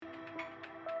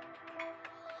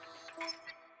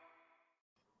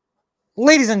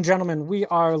Ladies and gentlemen, we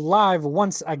are live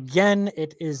once again.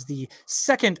 It is the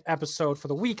second episode for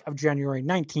the week of January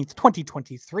 19th,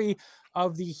 2023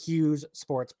 of the Hughes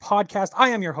Sports Podcast. I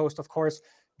am your host, of course,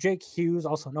 Jake Hughes,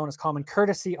 also known as Common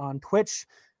Courtesy on Twitch.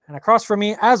 And across from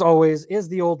me, as always, is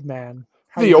the old man.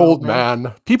 The old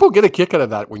man. People get a kick out of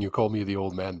that when you call me the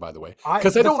old man, by the way.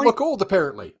 Because I don't look old,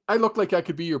 apparently. I look like I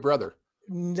could be your brother.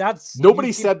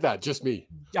 Nobody said that, just me.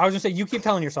 I was going to say, you keep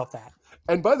telling yourself that.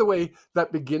 And by the way,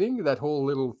 that beginning, that whole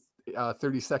little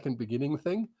 30-second beginning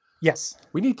thing. Yes.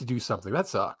 We need to do something. That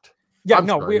sucked. Yeah,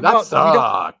 that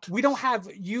sucked. We don't have,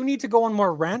 you need to go on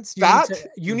more rants. That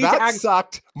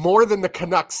sucked more than the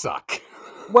Canucks suck.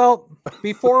 Well,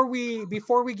 before we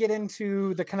get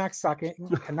into the Canucks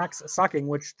sucking,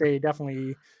 which they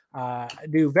definitely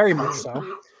do very much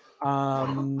so.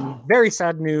 Very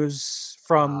sad news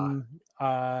from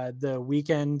the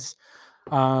weekend.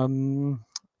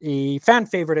 A fan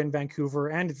favorite in Vancouver,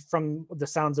 and from the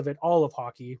sounds of it, all of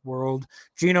hockey world,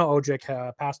 Gino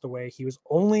Odjick passed away. He was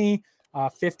only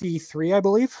 53, I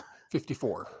believe.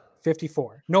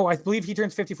 54. No, I believe he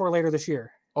turns 54 later this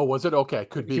year. Oh, was it? Okay,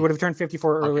 could be. He would have turned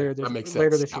 54 earlier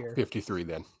later this year. 53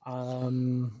 then.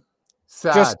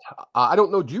 Sad. I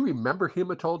don't know. Do you remember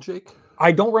him at all, Jake?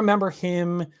 I don't remember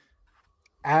him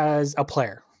as a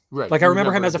player. Right. Like I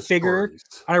remember him as a figure.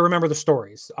 Stories. I remember the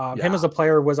stories. Him as a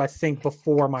player was, I think,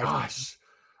 before my time.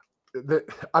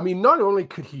 Not only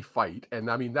could he fight, and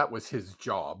that was his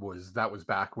job. That was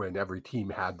back when every team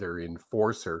had their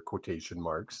enforcer quotation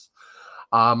marks.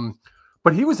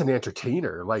 But he was an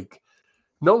entertainer. Like,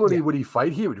 not only would he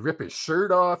fight, he would rip his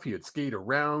shirt off. He would skate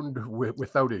around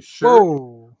without his shirt.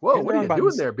 Whoa! What are you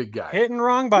doing there, big guy? Hitting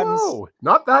wrong buttons. Whoa!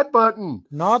 Not that button.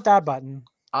 Not that button.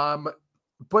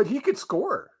 But he could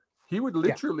score. He would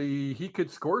literally, he could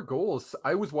score goals.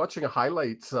 I was watching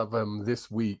highlights of him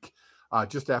this week.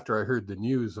 Just after I heard the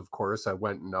news, of course, I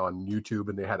went on YouTube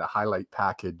and they had a highlight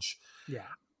package. Yeah.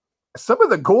 Some of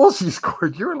the goals he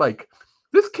scored, you're like,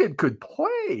 this kid could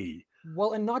play.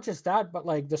 Well, and not just that, but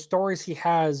like the stories he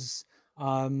has,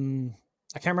 I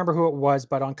can't remember who it was,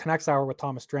 but on Canucks Hour with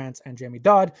Thomas Drance and Jamie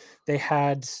Dodd, they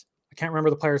had, I can't remember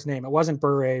the player's name. It wasn't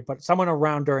Bure, but someone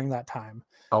around during that time.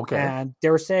 Okay. And they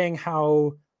were saying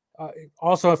how,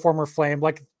 also a former Flame,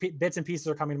 like bits and pieces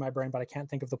are coming to my brain, but I can't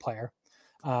think of the player.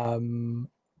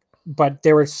 But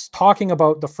they were talking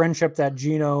about the friendship that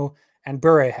Gino and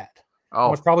Bure had. Oh. It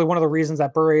was probably one of the reasons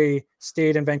that Bure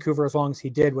stayed in Vancouver as long as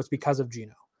he did was because of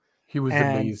Gino. He was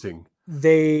amazing.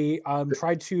 They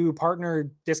tried to partner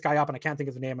this guy up, and I can't think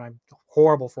of the name, and I'm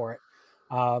horrible for it.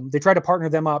 They tried to partner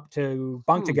them up to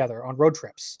bunk together on road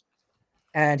trips.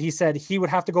 And he said he would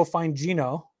have to go find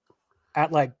Gino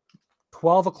at like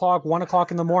 12 o'clock, 1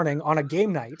 o'clock in the morning on a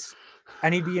game night,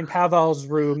 and he'd be in Pavel's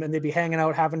room, and they'd be hanging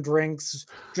out, having drinks,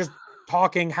 just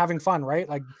talking, having fun, right?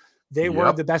 Like they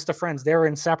were the best of friends. They were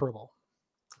inseparable.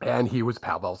 And he was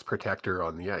Pavel's protector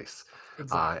on the ice.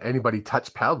 Exactly. Anybody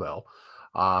touched Pavel,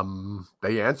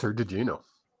 they answered to Gino.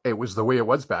 It was the way it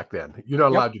was back then. You're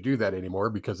not allowed to do that anymore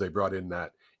because they brought in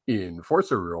that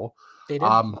enforcer rule. They did.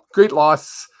 Great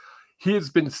loss. He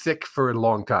has been sick for a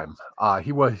long time.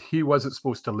 He wasn't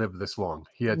supposed to live this long.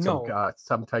 He had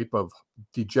some type of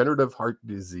degenerative heart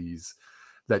disease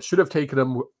that should have taken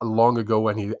him long ago,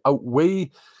 and he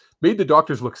made the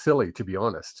doctors look silly, to be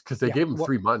honest, because they gave him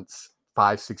 3 months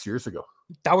 5-6 years ago.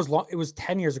 That was long. It was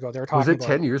 10 years ago. They were talking. Was it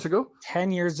 10 years ago?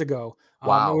 10 years ago.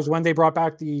 Wow. It was when they brought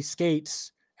back the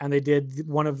skates, and they did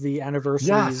one of the anniversaries.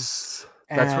 Yes.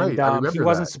 That's right. I remember he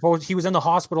wasn't supposed. He was in the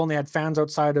hospital, and they had fans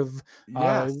outside of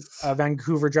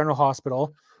Vancouver General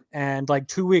Hospital. And like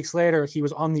 2 weeks later, he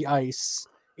was on the ice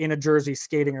in a jersey,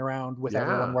 skating around with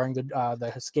everyone wearing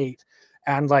the skate.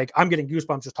 And like, I'm getting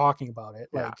goosebumps just talking about it.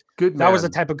 Like, good man. That was the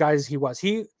type of guy he was.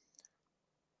 He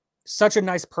such a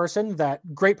nice person,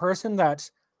 great person that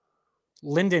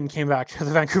Linden came back to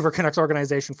the Vancouver Canucks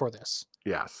organization for this.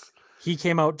 Yes, he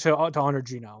came out to honor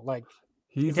Gino. Like,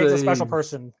 he takes a special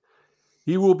person.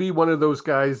 He will be one of those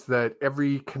guys that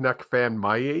every Canuck fan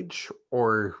my age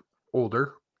or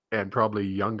older, and probably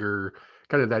younger,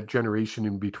 kind of that generation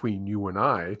in between you and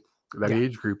I, that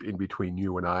age group in between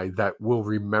you and I, that will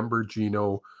remember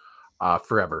Gino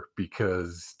forever,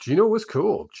 because Gino was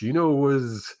cool. Gino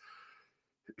was,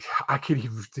 I could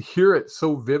hear it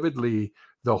so vividly,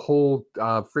 the whole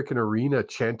freaking arena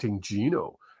chanting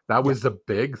Gino. That was the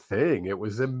big thing. It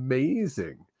was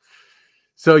amazing.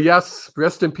 So yes,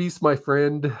 rest in peace, my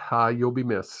friend. You'll be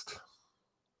missed.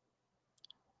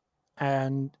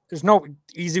 And there's no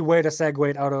easy way to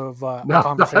segue out of a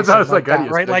conversation like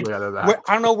that, right? Like, I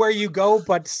don't know where you go,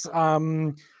 but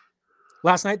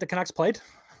last night the Canucks played.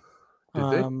 Did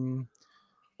they?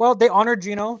 Well, they honored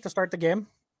Gino to start the game.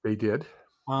 They did.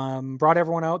 Brought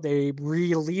everyone out. They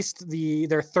released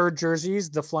their third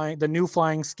jerseys, the new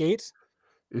flying skate.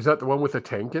 Is that the one with a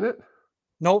tank in it?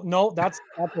 No, that's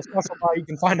a special buy you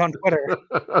can find on Twitter.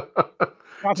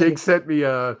 Jake sent me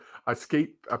a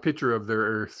picture of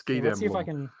their skate Let's emblem. see if I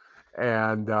can.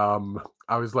 And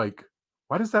I was like,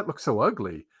 why does that look so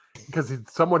ugly? Because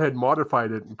someone had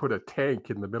modified it and put a tank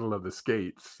in the middle of the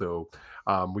skates. So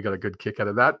we got a good kick out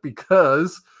of that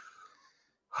because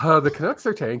the Canucks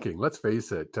are tanking. Let's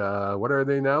face it. What are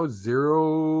they now?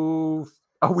 0.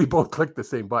 Oh, we both clicked the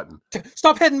same button.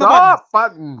 Stop hitting the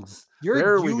buttons.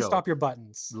 There we go. Stop your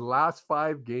buttons. The last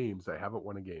 5 games, I haven't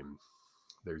won a game.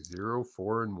 They're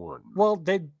 0-4-1. Well,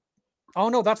 oh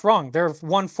no, that's wrong. They're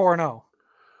 1-4-0.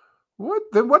 What?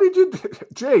 Then what did you do?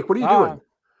 Jake, what are you doing?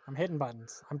 I'm hitting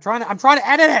buttons. I'm trying to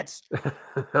edit it.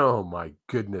 Oh my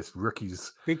goodness,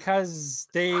 rookies. Because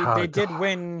they did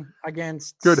win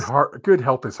against Good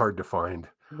help is hard to find.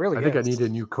 Really, I think I need a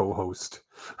new co-host.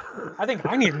 I think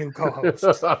I need a new co-host.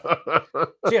 So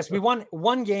yes, we won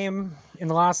one game in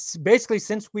the last, basically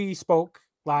since we spoke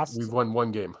last. We've won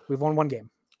one game. We've won one game.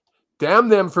 Damn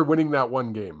them for winning that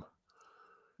one game.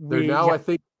 They're now, I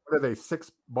think, what are they,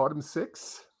 bottom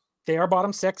 6? They are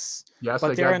bottom 6. Yes,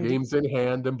 they got games in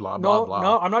hand and blah, blah, blah.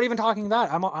 No, I'm not even talking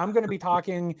that. I'm going to be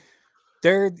talking.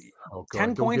 They're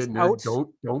 10 points out.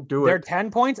 Don't do it. They're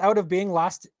 10 points out of being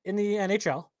last in the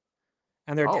NHL.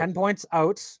 And they're 10 points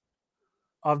out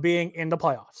of being in the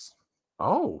playoffs.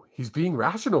 Oh, he's being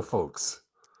rational, folks.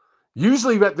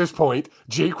 Usually at this point,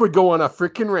 Jake would go on a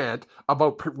freaking rant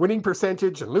about winning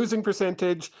percentage and losing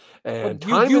percentage and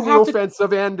time in the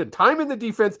offensive end and time in the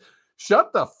defense.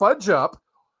 Shut the fudge up.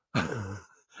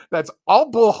 That's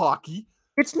all bull hockey.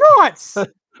 It's not.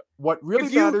 What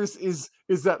really matters is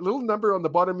that little number on the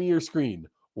bottom of your screen,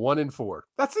 1 and 4.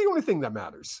 That's the only thing that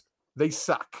matters. They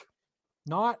suck.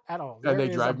 Not at all. And they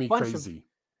drive me crazy.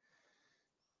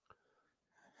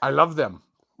 I love them.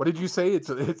 What did you say? It's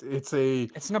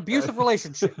an abusive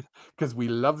relationship. Because we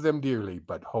love them dearly,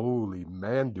 but holy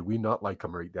man, do we not like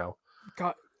them right now?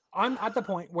 God, I'm at the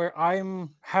point where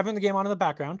I'm having the game on in the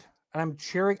background and I'm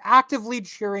actively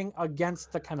cheering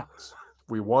against the Canucks.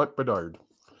 We want Bedard.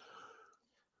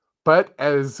 But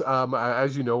as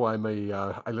you know, I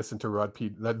listen to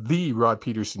the Rod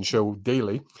Peterson show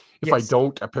daily. If I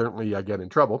don't, apparently I get in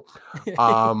trouble.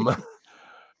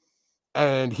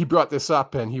 And he brought this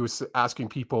up, and he was asking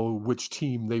people which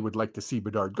team they would like to see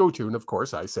Bedard go to, and of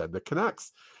course, I said the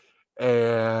Canucks.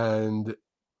 And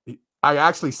I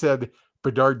actually said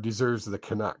Bedard deserves the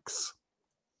Canucks.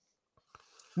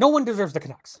 No one deserves the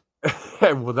Canucks.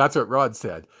 Well, that's what Rod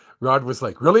said. Rod was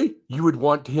like, really? You would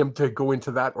want him to go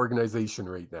into that organization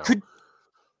right now?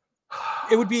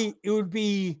 It would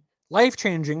be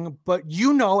life-changing, but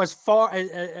as far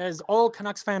as all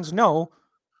Canucks fans know,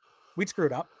 we'd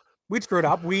screwed up. We'd screwed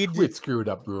up. We'd screwed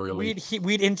up royally.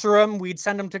 We'd interim. We'd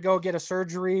send him to go get a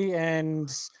surgery and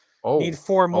need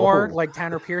 4 more, like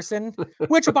Tanner Pearson,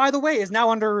 which, by the way, is now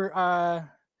under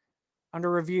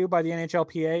review by the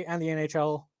NHLPA and the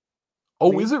NHL.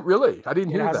 Oh, is it really? I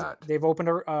didn't hear that. They've opened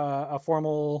a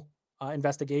formal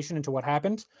investigation into what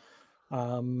happened.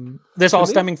 This all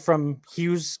stemming from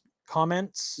Hughes'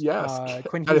 comments. Yes,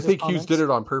 Quinn I think Hughes did it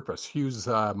on purpose. Hughes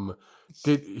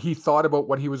he thought about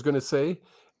what he was going to say,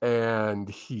 and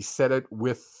he said it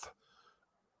with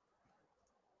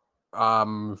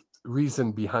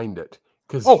reason behind it.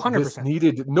 Because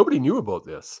 100%. Nobody knew about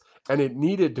this, and it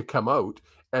needed to come out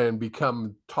and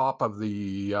become top of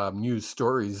the news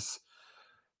stories.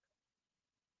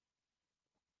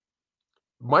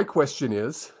 My question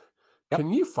is,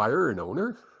 can you fire an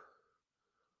owner?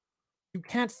 You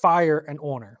can't fire an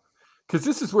owner. Because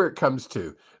this is where it comes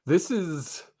to.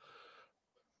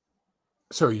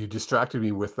 Sorry, you distracted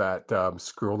me with that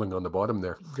scrolling on the bottom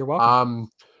there. You're welcome.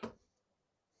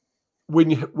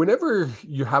 Whenever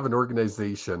you have an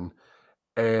organization,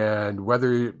 and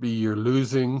whether it be you're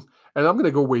losing, and I'm going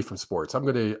to go away from sports. I'm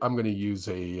going to use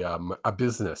a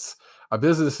business. A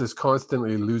business is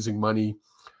constantly losing money.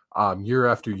 Year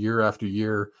after year after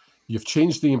year, you've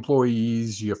changed the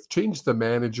employees, you've changed the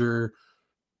manager,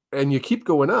 and you keep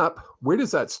going up. Where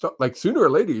does that stop? Like sooner or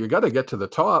later, you got to get to the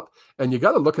top, and you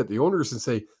got to look at the owners and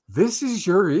say, "This is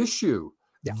your issue.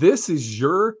 Yeah. This is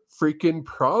your freaking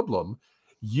problem.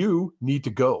 You need to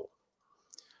go."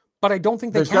 But I don't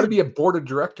think there's got to be a board of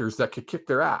directors that could kick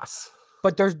their ass.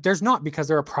 But there's not, because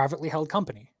they're a privately held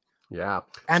company. Yeah,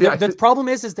 and the problem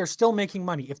is they're still making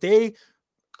money. If they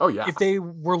yeah. If they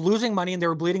were losing money and they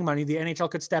were bleeding money, the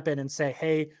NHL could step in and say,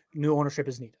 hey, new ownership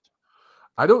is needed.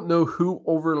 I don't know who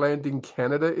Overlanding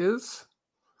Canada is.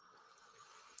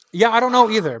 Yeah, I don't know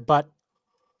either, but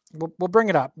we'll bring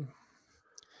it up.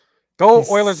 Go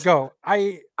Oilers, go!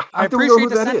 I don't know appreciate who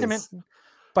the that sentiment, is.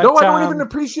 but No, I don't even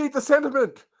appreciate the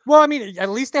sentiment. well, I mean, at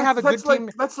least they have a good team.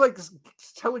 That's like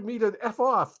telling me to F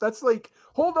off. That's like,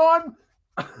 hold on.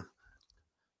 And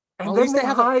at then least they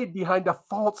have hide behind a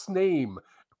false name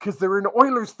because they're an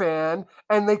Oilers fan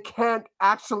and they can't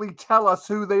actually tell us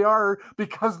who they are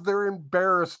because they're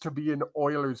embarrassed to be an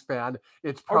Oilers fan.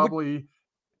 It's probably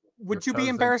would you be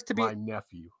embarrassed to be my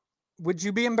nephew. Would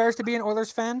you be embarrassed to be an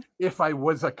Oilers fan? If I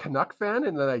was a Canuck fan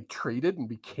and then I traded and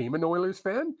became an Oilers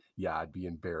fan, yeah, I'd be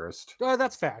embarrassed.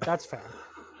 That's fair. That's fair.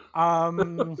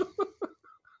 No,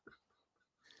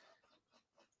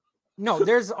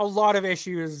 there's a lot of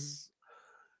issues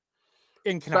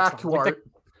in Canucks.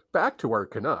 Back to our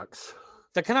Canucks.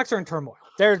 The Canucks are in turmoil.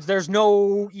 There's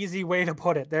no easy way to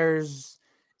put it. There's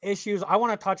issues. I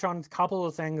want to touch on a couple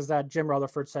of things that Jim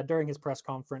Rutherford said during his press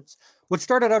conference, which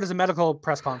started out as a medical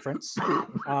press conference.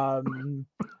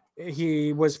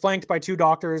 He was flanked by two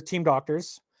doctors, team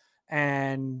doctors,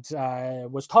 and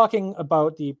was talking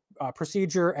about the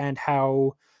procedure and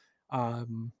how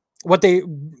what they,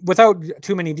 without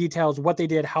too many details, what they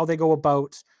did, how they go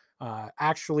about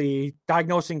actually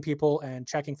diagnosing people and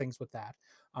checking things with that.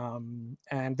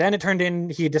 And then it turned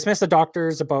in, he dismissed the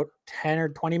doctors about 10 or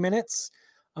 20 minutes.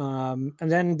 And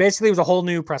then basically it was a whole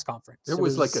new press conference. It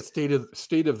was like a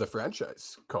state of the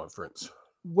franchise conference,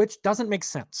 which doesn't make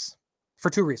sense for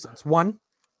two reasons. One,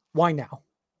 why now?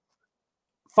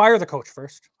 Fire the coach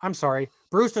first. I'm sorry.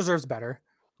 Bruce deserves better.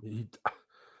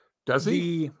 Does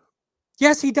he?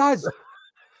 Yes, he does.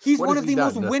 He's one of the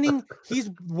most winning. He's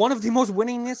one of the most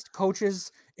winningest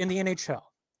coaches in the NHL.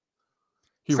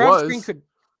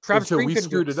 Travis Green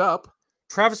screwed it up.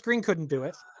 Travis Green couldn't do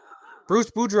it. Bruce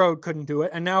Boudreau couldn't do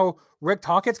it, and now Rick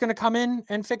Tockett's going to come in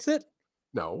and fix it.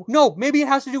 No, maybe it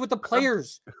has to do with the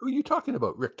players. Who are you talking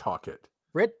about, Rick Tocchet?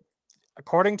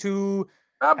 According to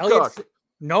Babcock.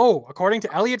 According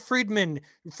to Elliot Friedman,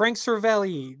 Frank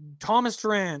Cervelli, Thomas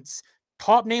Durant's,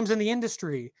 top names in the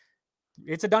industry,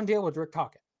 it's a done deal with Rick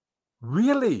Tocchet.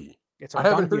 Really? I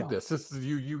haven't heard this. This is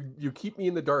you keep me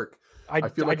in the dark. I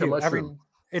feel like a mushroom.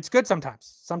 It's good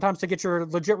sometimes to get your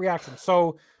legit reaction.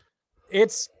 So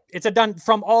it's a done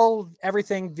from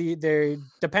everything. The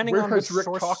depending Where on has which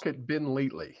Rick Tocchet been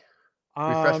lately?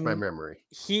 Refresh my memory.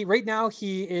 He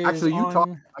is actually you talk.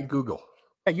 I Google.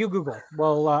 Yeah, you Google.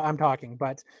 Well, I'm talking,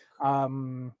 but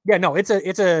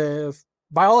it's a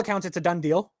by all accounts it's a done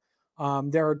deal.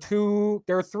 There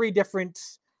are three different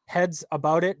heads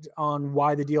about it on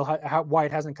why the deal why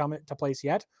it hasn't come to place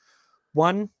yet.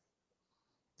 One,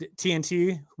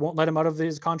 TNT won't let him out of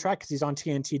his contract because he's on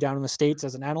TNT down in the States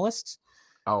as an analyst.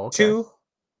 Oh, okay. Two,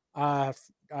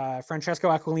 Francesco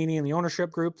Aquilini and the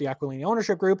Aquilini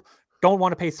ownership group don't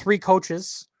want to pay three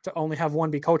coaches to only have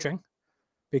one be coaching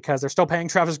because they're still paying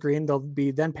Travis Green. They'll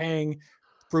be then paying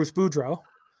Bruce Boudreau.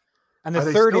 And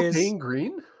the third is paying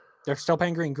Green? They're still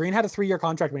paying Green. Green had a 3-year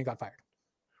contract when he got fired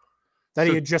that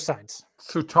he had just signed.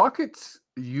 So Tockett's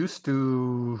used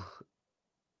to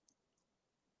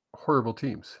horrible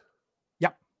teams.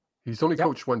 Yep. He's only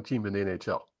coached one team in the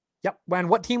NHL. Yep. And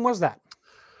what team was that?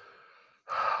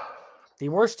 The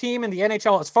worst team in the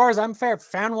NHL, as far as I'm fair,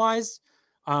 fan-wise.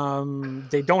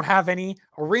 They don't have any.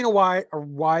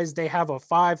 Arena-wise, they have a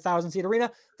 5,000-seat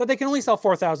arena that they can only sell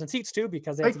 4,000 seats to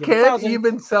because they have to give 1,000. Can't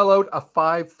even sell out a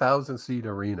 5,000-seat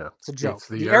arena. It's a joke. It's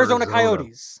the Arizona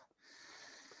Coyotes.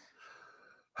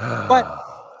 But,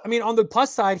 I mean, on the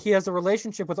plus side, he has a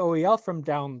relationship with OEL from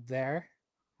down there.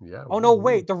 Yeah. Oh, no,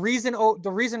 wait. The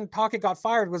reason Tocchet got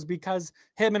fired was because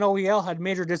him and OEL had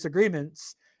major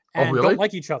disagreements and don't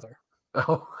like each other.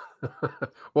 Oh,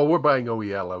 well, we're buying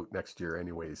OEL out next year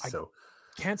anyways, so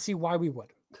can't see why we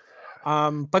would.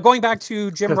 But going back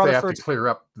to Jim Rutherford, they have to clear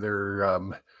up their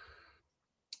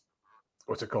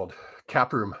what's it called,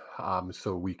 cap room,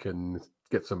 so we can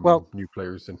get some new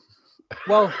players in.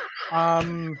 Well,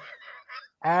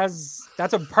 as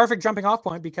that's a perfect jumping off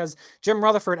point because Jim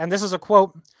Rutherford, and this is a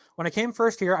quote: "When I came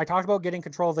first here, I talked about getting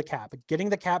control of the cap, getting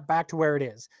the cap back to where it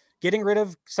is, getting rid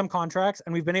of some contracts,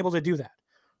 and we've been able to do that.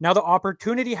 Now the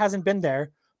opportunity hasn't been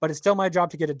there, but it's still my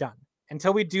job to get it done.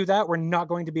 Until we do that, we're not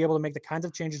going to be able to make the kinds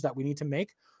of changes that we need to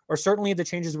make, or certainly the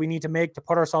changes we need to make to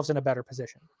put ourselves in a better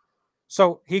position."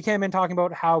 So he came in talking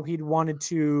about how he'd wanted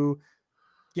to,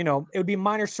 it would be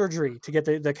minor surgery to get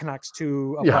the Canucks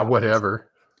to. Yeah, whatever.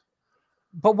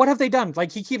 But what have they done?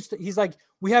 Like he's like,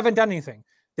 we haven't done anything.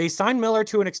 They signed Miller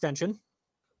to an extension.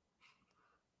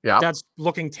 Yeah. That's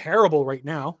looking terrible right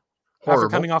now. Horrible.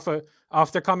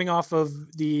 After coming off of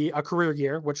a career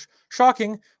year, which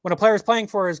shocking when a player is playing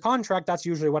for his contract, that's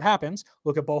usually what happens.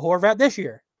 Look at Bo Horvat this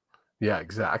year. Yeah,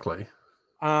 exactly.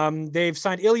 They've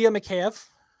signed Ilya Mikheyev.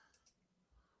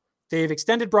 They've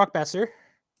extended Brock Besser.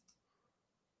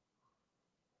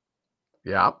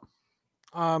 Yeah.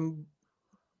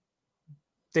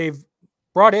 They've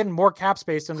brought in more cap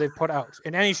space than they've put out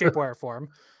in any shape, way, or form.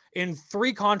 In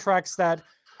 3 contracts that,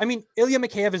 I mean, Ilya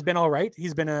Mikheyev has been all right.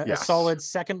 He's been a solid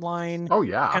second line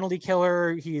penalty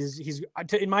killer. He's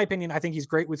in my opinion, I think he's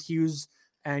great with Hughes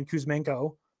and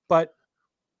Kuzmenko. But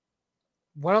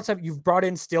what else have you've brought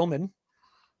in? Stillman,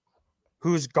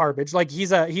 who's garbage. Like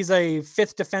he's a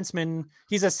 5th defenseman.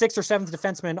 He's a 6th or 7th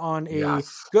defenseman on a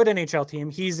good NHL team.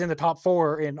 He's in the top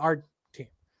 4 in our team.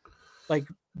 Like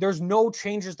there's no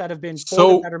changes that have been for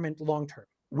the betterment long term.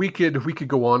 We could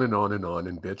go on and on and on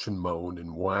and bitch and moan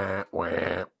and wah,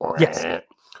 wah, wah. Yes.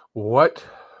 What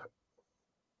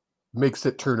makes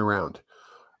it turn around?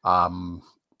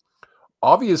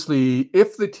 Obviously,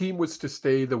 if the team was to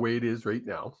stay the way it is right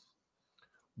now,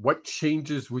 what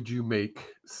changes would you make?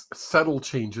 Subtle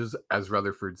changes, as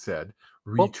Rutherford said,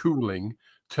 retooling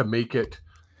to make it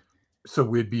so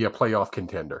we'd be a playoff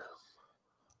contender.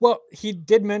 Well, he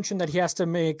did mention that he has to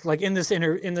make, like in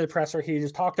the presser, he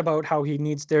just talked about how there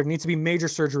needs to be major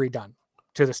surgery done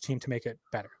to this team to make it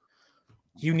better.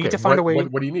 You need to find a way.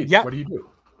 What do you need? Yeah. What do you do?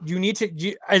 You need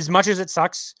to, as much as it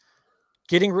sucks,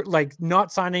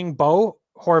 not signing Bo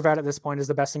Horvat at this point is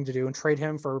the best thing to do, and trade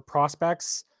him for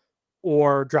prospects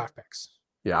or draft picks.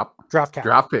 Yeah.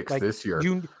 Draft picks this year.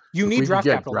 You need draft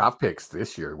capital. Draft picks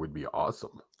this year would be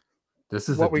awesome. This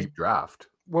is a deep draft.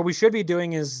 What we should be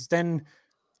doing is then,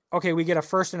 okay, we get a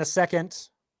 1st and a 2nd.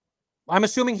 I'm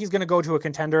assuming he's going to go to a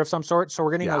contender of some sort. So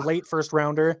we're getting a late 1st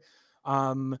rounder.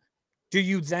 Do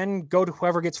you then go to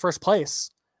whoever gets 1st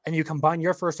place and you combine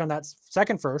your 1st on that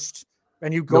 2nd first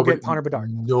and you go get Connor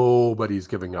Bedard? Nobody's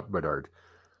giving up Bedard.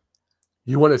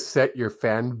 You want to set your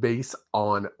fan base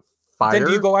on fire. Then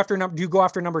do you go after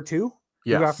number 2?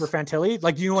 Yes. You go after Fantilli?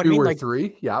 Like, do you know what I mean? Like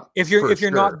 3. Yeah. If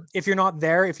you're not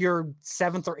there, if you're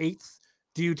 7th or 8th,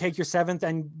 do you take your 7th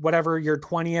and whatever your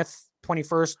 20th,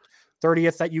 21st,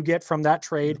 30th that you get from that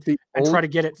trade and try to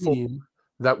get it full?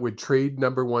 That would trade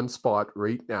number 1 spot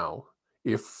right now.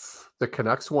 If the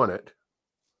Canucks won it,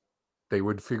 they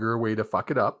would figure a way to fuck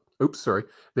it up. Oops, sorry.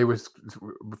 They would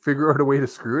figure out a way to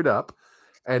screw it up,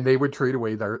 and they would trade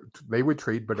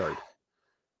Bedard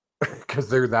because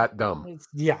they're that dumb.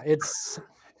 It's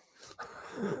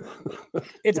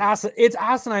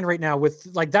asinine right now. With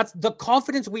that's the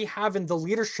confidence we have in the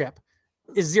leadership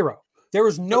is zero. There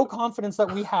is no confidence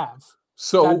that we have.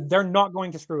 So that they're not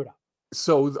going to screw it up.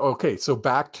 So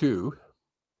back to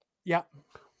let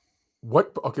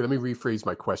me rephrase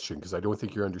my question because I don't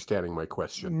think you're understanding my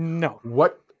question. No.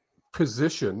 What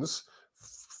positions,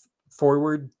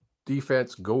 forward,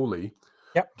 defense, goalie,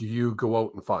 do you go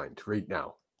out and find right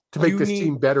now to make this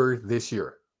team better this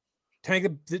year? To make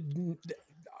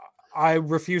I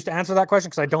refuse to answer that question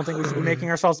because I don't think we should be making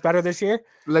ourselves better this year.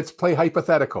 Let's play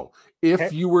hypothetical.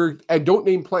 If you were, and don't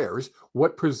name players,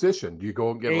 what position do you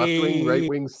go and get? Left wing, right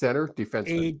wing, center,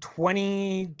 defenseman? A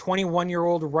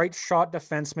 21-year-old right shot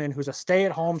defenseman who's a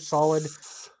stay-at-home, solid,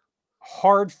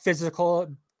 hard,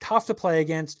 physical, tough to play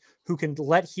against, who can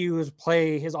let Hughes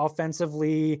play his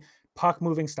offensively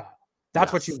puck-moving style.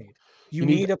 That's what you need. You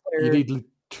need a player. You need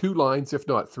 2 lines, if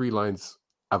not 3 lines,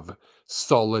 of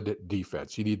solid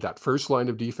defense. You need that first line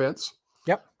of defense.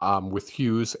 Yep. With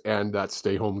Hughes and that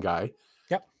stay-home guy.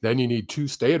 Yep. Then you need 2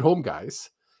 stay-at-home guys,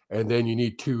 and then you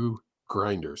need 2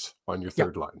 grinders on your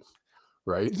third line,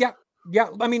 right? Yeah. Yeah.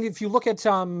 I mean, if you look at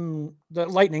the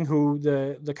Lightning, who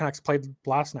the Canucks played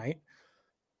last night,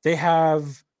 they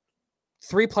have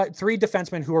 3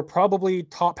 defensemen who are probably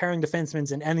top pairing defensemen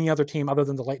in any other team other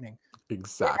than the Lightning.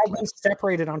 Exactly. They have been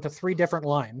separated onto 3 different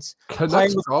lines.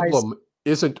 Canucks' problem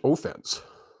isn't offense.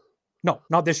 No,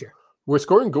 not this year. We're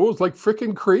scoring goals like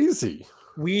freaking crazy.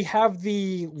 We have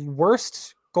the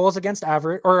worst goals against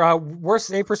average or worst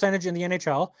save percentage in the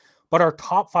NHL, but our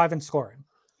top 5 in scoring.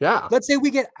 Yeah. Let's say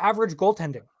we get average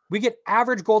goaltending. We get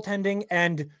average goaltending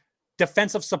and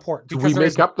defensive support. Do we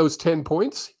make up those 10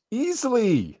 points?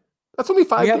 Easily. That's only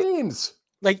 5 games.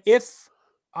 Like if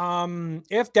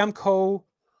Demko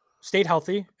stayed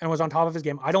healthy and was on top of his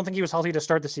game, I don't think he was healthy to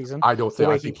start the season. I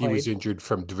think he was injured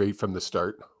from the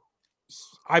start.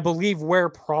 I believe we're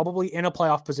probably in a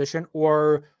playoff position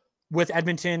or with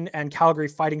Edmonton and Calgary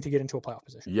fighting to get into a playoff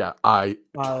position. Yeah, I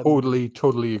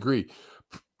totally agree.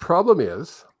 Problem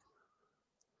is,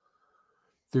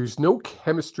 there's no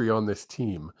chemistry on this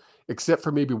team except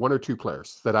for maybe 1 or 2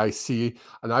 players that I see.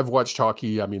 And I've watched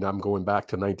hockey. I mean, I'm going back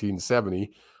to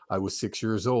 1970. I was 6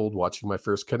 years old watching my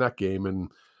first Canuck game.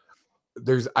 And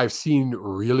I've seen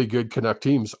really good Canuck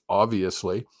teams,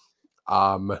 obviously.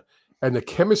 And the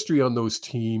chemistry on those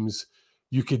teams,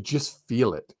 you could just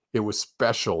feel it. It was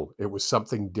special. It was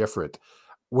something different.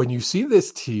 When you see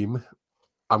this team,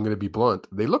 I'm going to be blunt,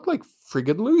 they look like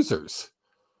friggin' losers.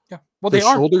 Yeah. Well, Their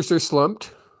shoulders are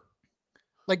slumped.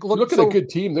 Like, look at a good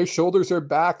team. Their shoulders are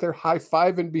back. They're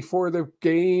high-fiving before the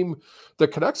game. The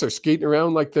Canucks are skating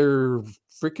around like they're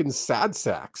freaking sad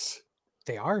sacks.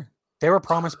 They are. They were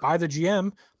promised by the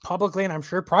GM publicly, and I'm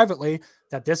sure privately,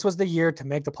 that this was the year to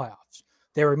make the playoffs.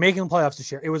 They were making the playoffs this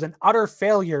year. It was an utter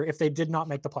failure if they did not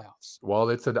make the playoffs. Well,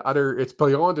 it's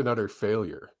beyond an utter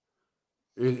failure.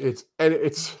 It's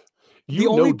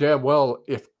damn well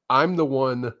if I'm the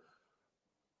one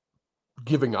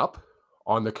giving up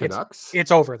on the Canucks,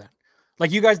 it's over then.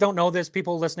 Like, you guys don't know this,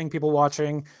 people listening, people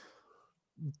watching.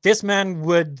 This man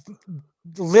would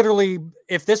literally,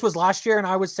 if this was last year and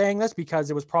I was saying this because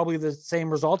it was probably the same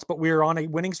results, but we were on a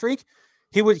winning streak,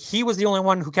 he was the only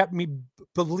one who kept me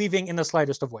believing in the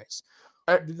slightest of ways.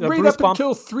 Right up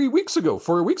until 4 weeks ago,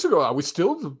 I was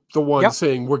still the one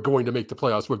saying we're going to make the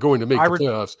playoffs. We're going to make the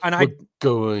playoffs. And we're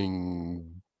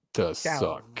going to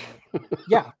suck.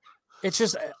 Yeah. It's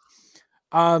just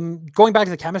going back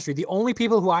to the chemistry. The only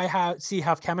people who I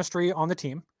have chemistry on the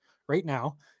team right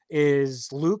now is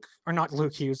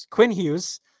Quinn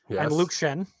Hughes and Luke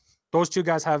Shen. Those two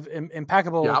guys have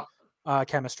impeccable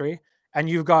chemistry. And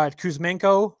you've got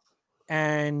Kuzmenko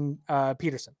and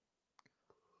Peterson.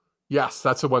 Yes,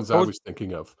 that's the ones I was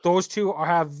thinking of. Those two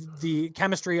have the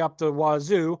chemistry up the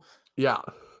wazoo. Yeah.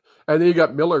 And then you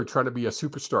got Miller trying to be a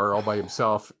superstar all by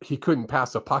himself. He couldn't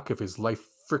pass a puck if his life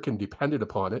freaking depended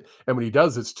upon it. And when he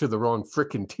does, it's to the wrong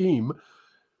freaking team.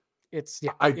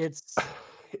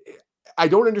 I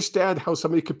don't understand how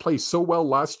somebody could play so well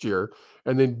last year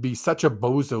and then be such a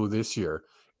bozo this year.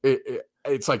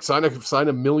 It's like sign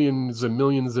a millions and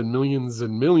millions and millions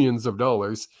and millions of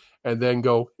dollars and then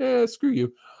go, screw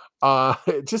you.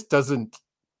 It just doesn't.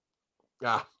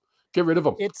 Get rid of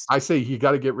him. I say you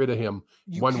got to get rid of him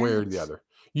one way or the other.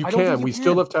 You can. We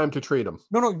still have time to trade him.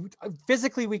 No.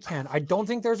 Physically, we can. I don't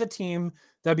think there's a team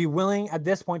that'd be willing at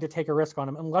this point to take a risk on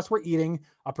him unless we're eating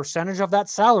a percentage of that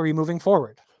salary moving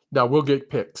forward. Now we'll get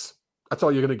picks. That's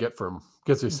all you're going to get from him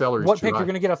because his salary. What pick? You're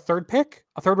going to get a third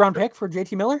round pick for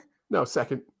JT Miller? No,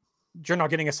 second. You're not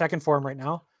getting a second for him right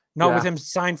now. Not with him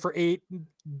signed for $8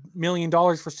 million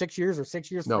for 6 years or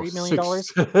 6 years for $8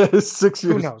 million. 6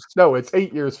 years. Who knows? No, it's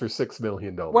 8 years for $6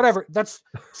 million. Whatever. That's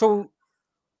so.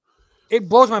 It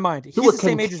blows my mind. He's the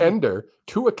same age as me.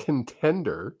 To a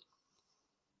contender,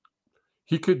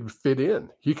 he could fit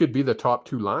in. He could be the top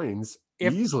two lines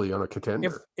easily on a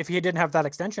contender. If he didn't have that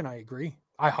extension, I agree.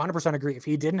 I 100% agree. If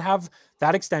he didn't have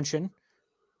that extension,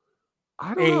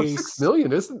 I don't know. $6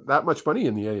 million isn't that much money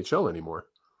in the NHL anymore.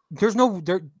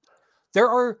 There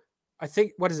are, I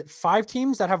think, 5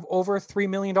 teams that have over $3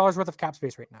 million worth of cap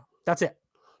space right now. That's it.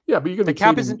 Yeah, but you're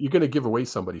going to give away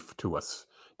somebody to us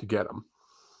to get them.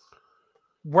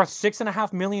 Worth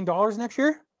 $6.5 million next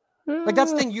year? Yeah. Like,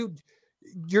 that's the thing.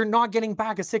 You're not getting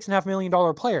back a $6.5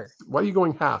 million player. Why are you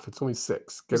going half? It's only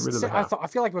 6. Get rid of the half. I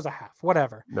feel like it was a half.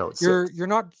 Whatever. No, it's you're 6. You're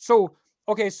not so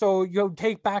okay. So you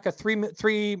take back a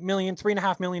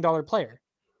 $3.5 million player.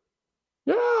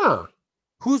 Yeah.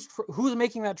 Who's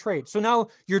making that trade? So now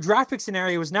your draft pick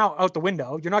scenario is now out the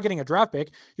window. You're not getting a draft pick.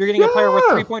 You're getting a player worth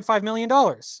 $3.5 million.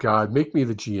 God, make me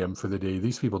the GM for the day.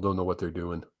 These people don't know what they're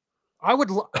doing. I would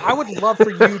love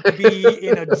for you to be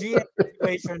in a GM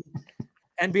situation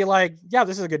and be like, yeah,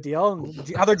 this is a good deal.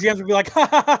 And other GMs would be like, ha,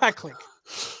 ha, ha, click.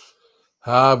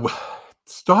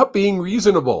 Stop being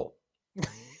reasonable.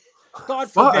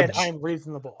 God forbid I'm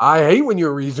reasonable. I hate when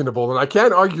you're reasonable, and I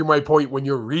can't argue my point when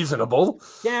you're reasonable.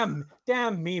 Damn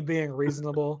me being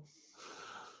reasonable.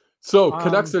 So,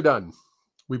 Canucks are done.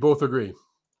 We both agree.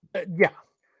 Yeah.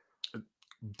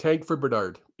 Tank for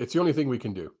Bedard. It's the only thing we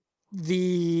can do.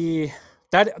 The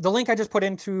link I just put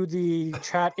into the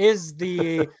chat is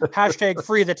the hashtag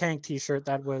Free the Tank t-shirt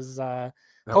that was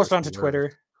posted onto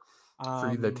Twitter.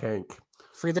 Free the Tank.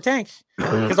 Free the Tank.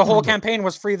 Because the whole campaign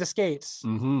was free the skates.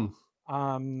 Mm-hmm.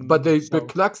 But the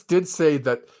Canucks did say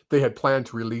that they had planned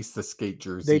to release the skate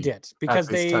jersey. They did because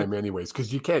at this time, anyways,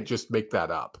 because you can't just make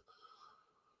that up.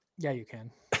 Yeah, you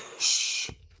can.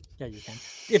 Yeah, you can.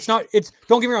 It's not. It's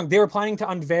don't get me wrong. They were planning to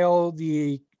unveil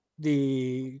the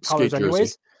colors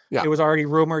anyways. Yeah. It was already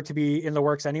rumored to be in the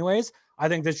works anyways. I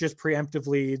think this just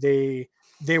preemptively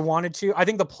they wanted to. I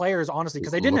think the players honestly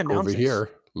because they didn't announce it.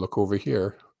 Look over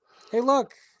here. Hey,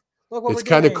 look what it's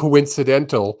kind of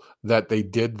coincidental that they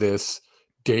did this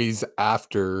days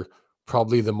after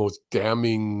probably the most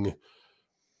damning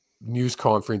news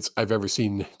conference I've ever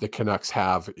seen the Canucks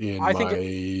have in how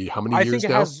many years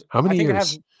now? How many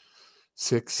years?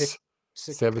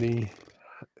 70.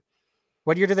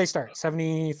 What year did they start?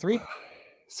 73?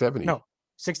 70. No,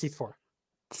 64.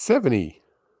 70.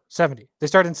 70. They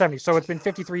started in 70. So it's been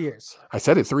 53 years. I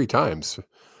said it 3 times.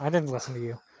 I didn't listen to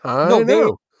you. I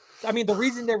know. I mean, the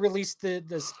reason they released they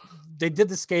did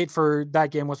the skate for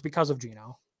that game was because of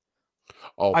Gino.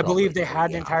 Oh, I believe they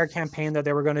had an entire campaign that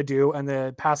they were going to do, and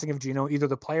the passing of Gino, either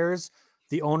the players,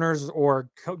 the owners, or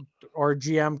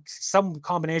GM, some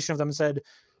combination of them said,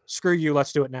 "Screw you,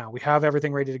 let's do it now. We have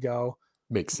everything ready to go.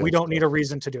 Makes sense. We don't need a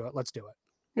reason to do it. Let's do it."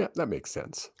 Yeah, that makes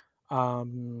sense.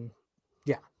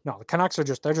 Yeah, no, the Canucks they're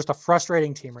just a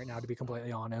frustrating team right now, to be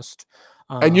completely honest.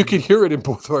 And you can hear it in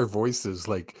both our voices.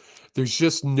 Like, there's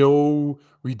just no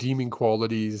redeeming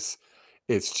qualities.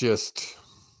 It's just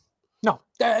no,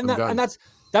 and that's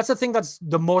the thing that's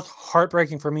the most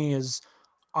heartbreaking for me is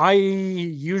I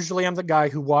usually am the guy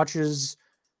who watches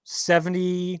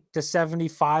 70 to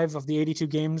 75 of the 82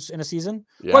 games in a season,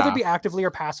 whether it be actively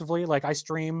or passively. Like, I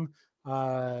stream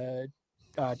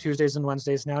Tuesdays and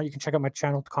Wednesdays now. You can check out my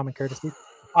channel, Common Courtesy.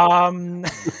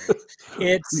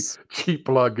 It's cheap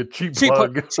pop.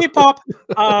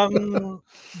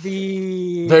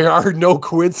 There are no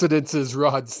coincidences,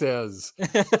 Rod says.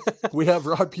 We have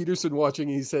Rod Peterson watching.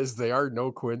 He says they are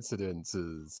no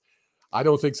coincidences. I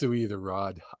don't think so either,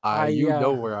 Rod. You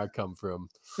know where I come from.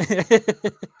 I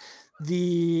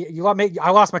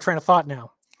lost my train of thought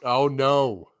now. Oh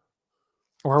no.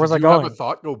 Where was I going? Have a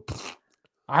thought? Go.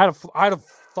 I had a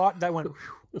thought that went.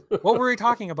 What were we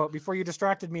talking about before you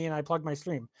distracted me and I plugged my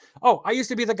stream? Oh, I used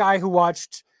to be the guy who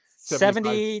watched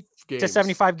 70 to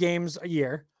 75 games a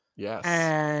year. Yes.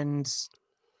 And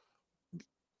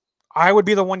I would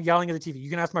be the one yelling at the TV. You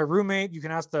can ask my roommate. You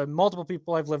can ask the multiple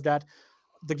people I've lived at.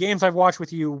 The games I've watched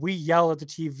with you, we yell at the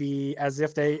TV as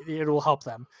if it will help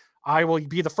them. I will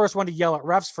be the first one to yell at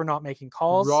refs for not making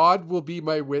calls. Rod will be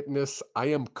my witness. I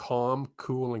am calm,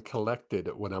 cool, and collected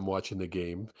when I'm watching the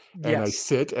game. And I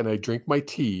sit and I drink my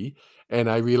tea and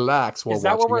I relax while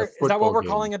watching a football game. Is that what we're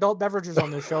calling adult beverages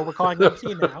on this show? We're calling them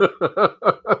tea now.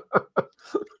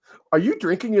 Are you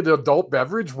drinking an adult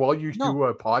beverage while you do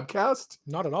a podcast?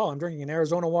 Not at all. I'm drinking an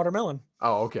Arizona watermelon.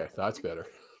 Oh, okay. That's better.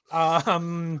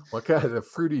 What kind of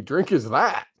fruity drink is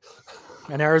that?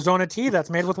 An Arizona tea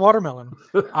that's made with watermelon.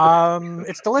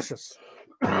 It's delicious.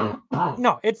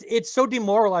 No, it's so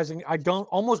demoralizing. I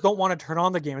almost don't want to turn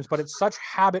on the games, but it's such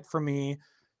habit for me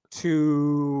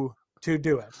to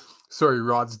do it. Sorry,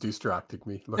 Rod's distracting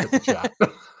me. Look at the chat.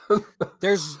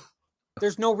 There's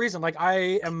no reason. Like,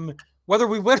 I am, whether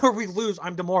we win or we lose,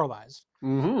 I'm demoralized.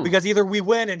 Mm-hmm. Because either we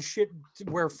win and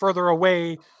we're further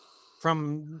away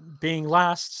from being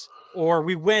last, or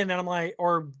we win and I'm like,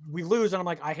 or we lose and I'm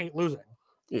like, I hate losing.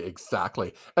 Yeah,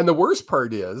 exactly. And the worst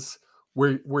part is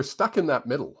we're stuck in that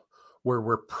middle where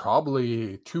we're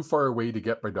probably too far away to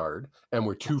get Bedard and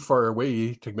we're too far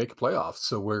away to make a playoff.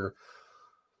 So we're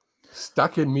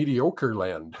stuck in mediocre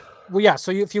land. Well, yeah.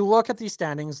 So if you look at these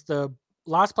standings, the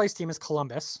last place team is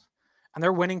Columbus and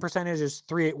their winning percentage is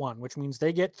 .381, which means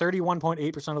they get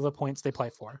 31.8% of the points they play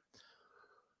for.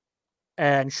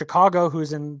 And Chicago,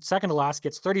 who's in second to last,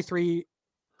 gets 33.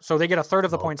 So they get a third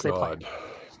of the points they play.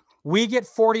 We get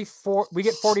 44. We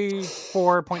get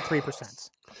 44.3%.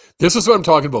 This is what I'm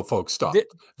talking about, folks. Stop.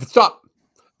 Stop.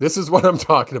 This is what I'm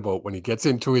talking about when he gets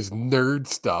into his nerd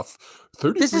stuff.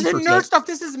 33%. This isn't nerd stuff.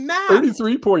 This is math.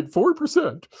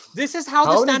 33.4%. This is how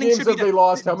the standing should be done. How many games have they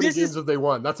lost? How many games have they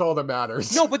won? That's all that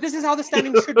matters. No, but this is how the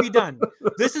standing should be done.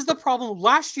 This is the problem.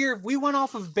 Last year, if we went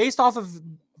based off of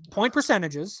point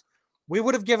percentages, we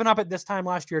would have given up at this time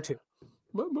last year too.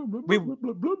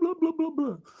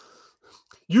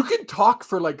 You can talk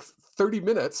for like 30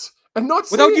 minutes and not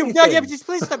say without anything. Yeah, but just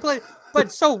please stop playing.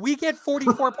 But so we get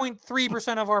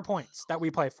 44.3% of our points that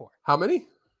we play for. How many?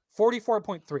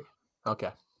 44.3.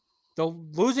 Okay. The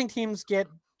losing teams get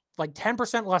like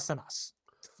 10% less than us.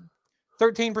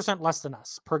 13% less than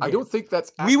us per game. I don't think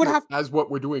that's as what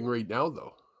we're doing right now,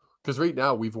 though. Because right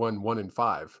now we've won 1 in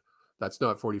 5. That's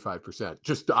not 45%.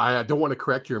 Just I don't want to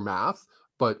correct your math,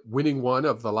 but winning 1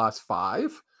 of the last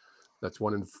 5, that's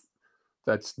 1 in.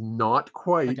 That's not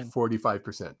quite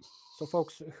 45%. So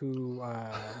folks who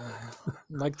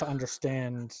like to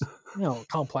understand,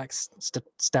 complex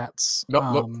stats.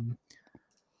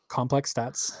 Complex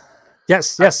stats.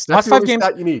 Yes. That's last 5 games.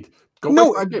 That you need. Go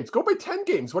by 5 games. Go by 10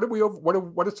 games. What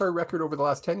is our record over the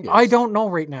last 10 games? I don't know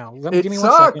right now. Give me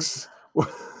 1 second.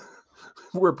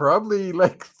 We're probably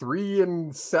like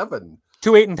 3-7.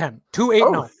 2-8-10.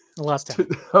 2-8-0 the last 10.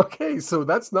 Okay, so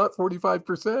that's not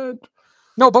 45%.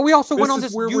 No, but we also went on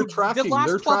this this. Where we're tracking.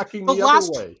 They're tracking the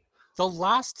other way. The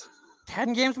last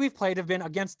 10 games we've played have been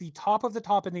against the top of the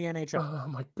top in the NHL. Oh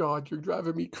my God, you're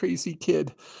driving me crazy,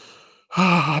 kid.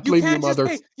 I You blame your can't just mother.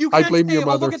 say, you I can't blame say, your oh,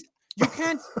 mother. look at,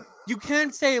 you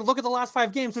can't say, look at the last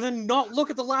 5 games and then not look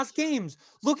at the last games.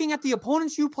 Looking at the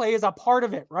opponents you play is a part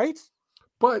of it, right?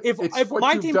 But If what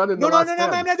my you've team, done in the last 10.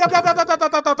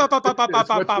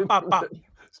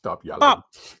 Stop yelling.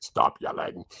 Stop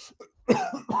yelling.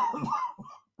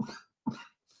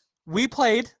 We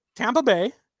played Tampa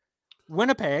Bay,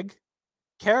 Winnipeg,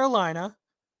 Carolina.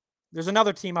 There's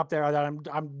another team up there that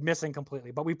I'm missing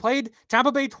completely, but we played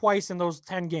Tampa Bay twice in those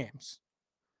 10 games.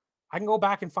 I can go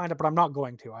back and find it, but I'm not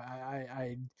going to.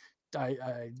 I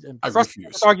refuse.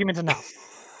 This argument enough.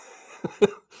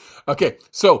 Okay,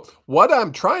 so what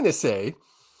I'm trying to say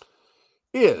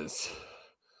is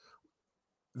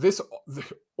the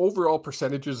overall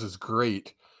percentages is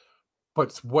great,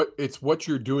 but it's what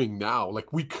you're doing now.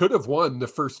 Like, we could have won the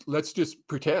first. Let's just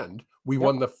pretend we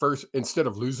won the first instead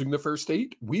of losing the first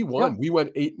 8. We won. We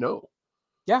went 8-0.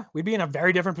 Yeah, we'd be in a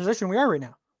very different position we are right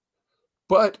now.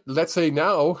 But let's say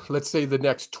the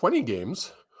next 20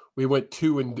 games, we went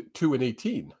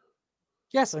 2-18.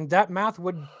 Yes, and that math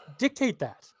would dictate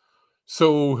that.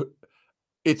 So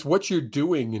it's what you're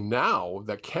doing now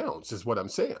that counts, is what I'm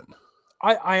saying.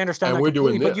 I understand and that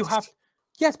completely, doing but you have,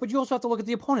 but you also have to look at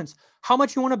the opponents. How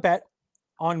much you want to bet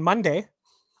on Monday?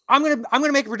 I'm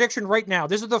gonna make a prediction right now.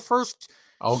 This is the first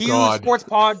Hughes Sports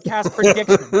Podcast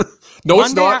prediction. No, Monday,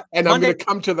 it's not, and Monday, I'm going to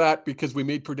come to that because we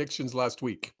made predictions last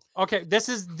week. Okay, this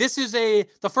is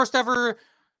the first ever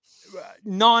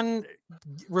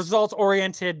non-results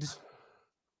oriented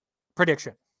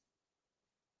prediction.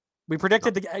 We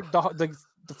predicted the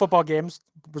football games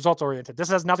results oriented. This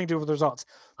has nothing to do with results.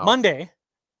 Monday,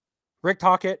 Rick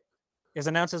Tocchet is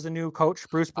announced as the new coach.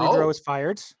 Bruce Boudreau is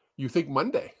fired. You think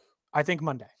Monday? I think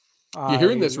Monday. You're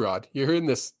hearing this, Rod. You're hearing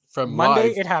this from Monday.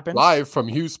 It happens live from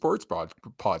Hughes Sports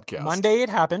Podcast. Monday it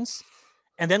happens,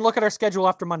 and then look at our schedule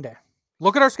after Monday.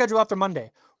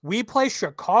 We play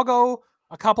Chicago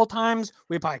a couple times.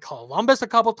 We play Columbus a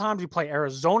couple times. We play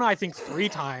Arizona, I think 3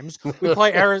 times. We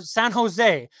play San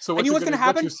Jose. So and you know what's going to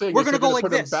happen? We're going to go like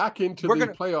this. Back into we're the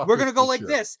playoff. We're going to go like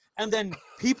this, and then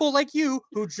people like you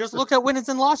who just looked at wins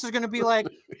and losses are going to be like,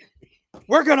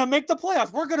 we're going to make the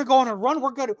playoffs. We're going to go on a run.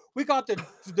 We got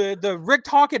the Rick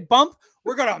Tocchet bump.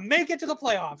 We're going to make it to the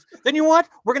playoffs. Then you know what?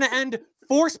 We're going to end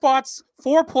 4 spots,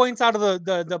 4 points out of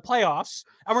the playoffs,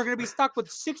 and we're going to be stuck with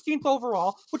 16th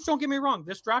overall, which, don't get me wrong,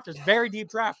 this draft is very deep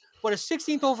draft, but a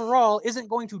 16th overall isn't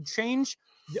going to change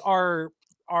our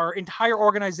entire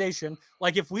organization.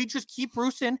 Like, if we just keep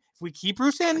Bruce in,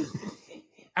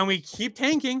 and we keep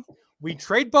tanking, we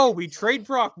trade Bo, we trade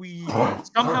Brock, we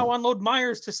somehow unload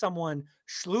Myers to someone,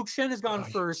 Luke Shen has gone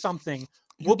for something,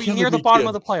 we'll be near the bottom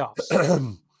of the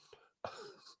playoffs.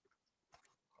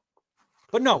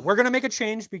 But no, we're going to make a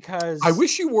change because I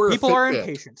wish you were people are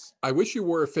impatient. I wish you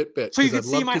were a Fitbit. So you can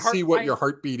see see what your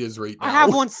heartbeat is right now. I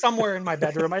have one somewhere in my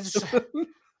bedroom. It just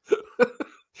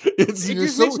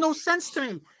makes no sense to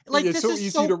me. Like, it's this so is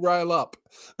easy to rile up.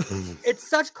 It's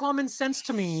such common sense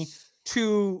to me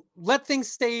to let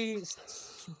things stay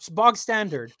bog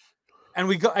standard. And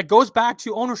it goes back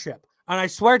to ownership. And I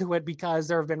swear to it because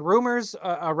there have been rumors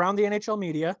around the NHL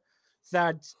media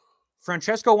that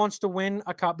Francesco wants to win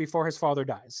a cup before his father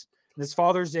dies. And his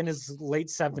father's in his late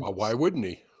 70s. Well, why wouldn't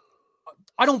he?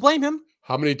 I don't blame him.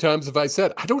 How many times have I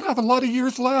said, I don't have a lot of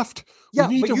years left. We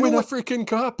need to win a freaking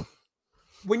cup.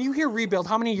 When you hear rebuild,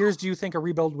 how many years do you think a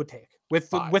rebuild would take with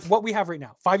what we have right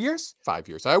now? 5 years? 5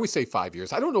 years. I always say 5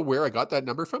 years. I don't know where I got that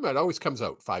number from. It always comes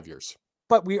out 5 years.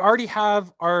 But we already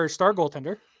have our star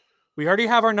goaltender. We already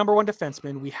have our number 1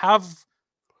 defenseman. We have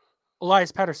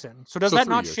Elias Pettersson. So does that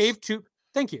not shave to...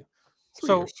 Thank you.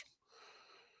 3 years.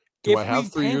 Do I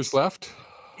have 3 years left?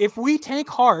 If we tanked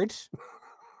hard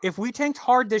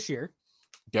this year,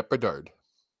 get Bedard.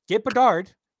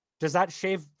 Does that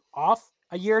shave off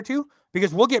a year or two?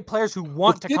 Because we'll get players who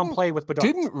want to come play with Bedard.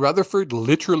 Didn't Rutherford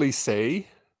literally say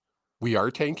we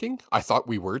are tanking? I thought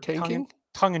we were tanking.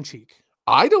 Tongue in cheek.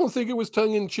 I don't think it was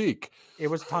tongue in cheek. It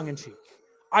was tongue in cheek.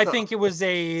 I think it was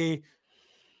a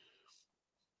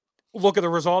look at the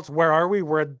results. Where are we?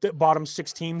 We're at the bottom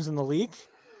 6 teams in the league.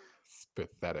 It's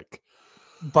pathetic.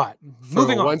 But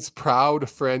moving on. Once proud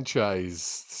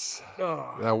franchise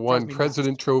that won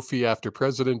President Trophy after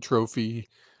President Trophy.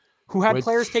 Who had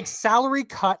players take salary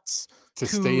cuts to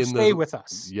stay with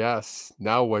us. Yes.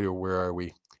 Now where are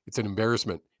we? It's an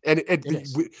embarrassment. And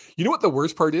you know what the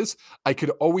worst part is? I could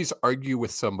always argue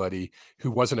with somebody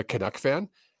who wasn't a Canuck fan,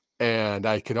 and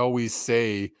I could always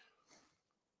say,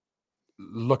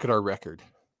 look at our record.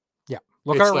 Yeah.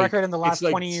 Look at our record in the last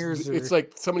 20 years. It's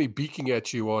like somebody beaking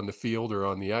at you on the field or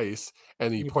on the ice,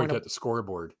 and you point at the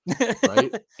scoreboard,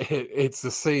 right? It's the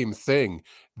same thing.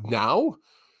 Now,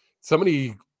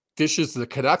 somebody dishes the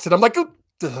Canucks, and I'm like,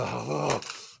 oh,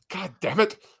 God damn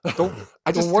it.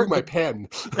 I just threw my pen.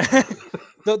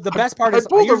 The best part is I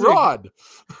pulled the rod.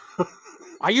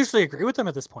 I usually agree with them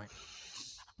at this point.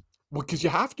 Well, because you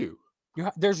have to.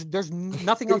 There's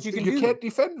nothing else you can do. You can't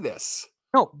defend this.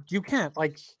 No, you can't.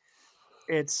 Like,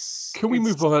 Can we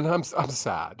move on? I'm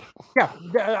sad. Yeah,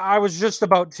 I was just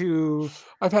about to.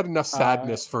 I've had enough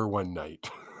sadness for one night.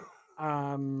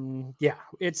 Yeah,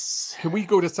 it's. Can we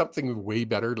go to something way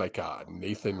better, like a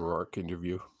Nathan Rourke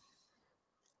interview?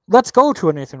 Let's go to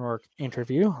a Nathan Rourke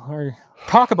interview, or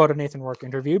talk about a Nathan Rourke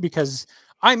interview, because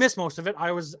I missed most of it.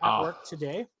 I was at work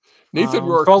today. Nathan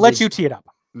Rourke. So I'll let you tee it up.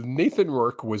 Nathan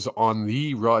Rourke was on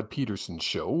the Rod Peterson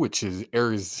Show, which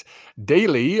airs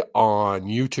daily on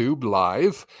YouTube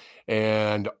Live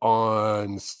and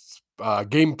on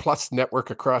Game Plus Network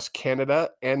across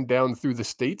Canada and down through the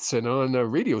States, and on a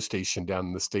radio station down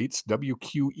in the States,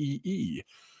 WQEE,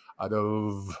 out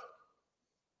of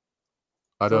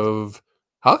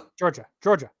Georgia.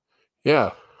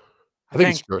 Yeah, I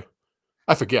think it's Georgia.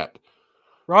 I forget.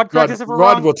 Rod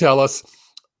will tell us.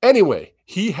 Anyway,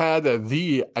 he had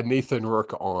the Nathan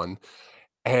Rourke on,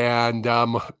 and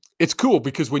it's cool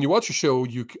because when you watch a show,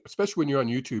 especially when you're on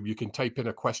YouTube, you can type in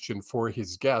a question for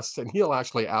his guests, and he'll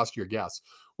actually ask your guests.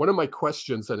 One of my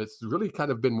questions, and it's really kind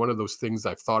of been one of those things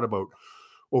I've thought about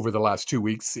over the last 2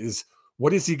 weeks, is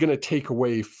what is he going to take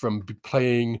away from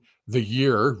playing the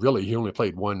year? Really, he only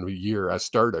played 1 year as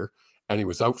starter, and he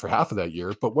was out for half of that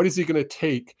year. But what is he going to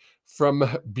take from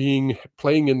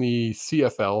playing in the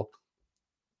CFL,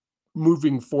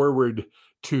 moving forward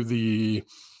to the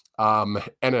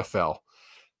NFL?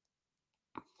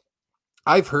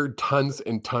 I've heard tons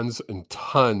and tons and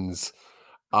tons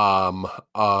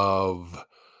of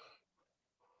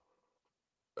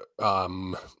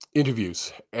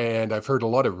interviews, and I've heard a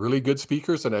lot of really good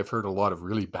speakers, and I've heard a lot of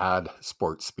really bad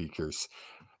sports speakers.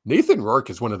 Nathan Rourke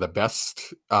is one of the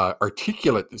best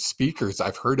articulate speakers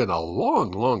I've heard in a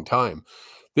long, long time.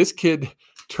 This kid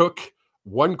took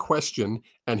one question,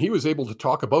 and he was able to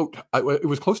talk about, it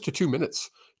was close to 2 minutes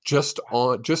just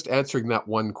answering that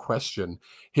one question.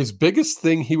 His biggest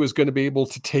thing he was going to be able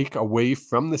to take away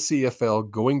from the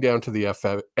CFL going down to the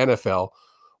NFL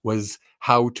was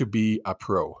how to be a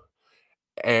pro.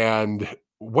 And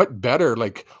what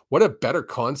a better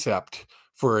concept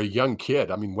for a young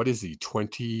kid. I mean, what is he,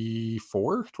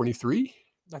 24, 23?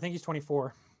 I think he's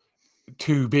 24.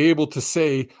 To be able to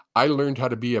say, I learned how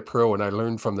to be a pro, and I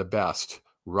learned from the best,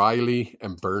 Riley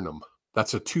and Burnham.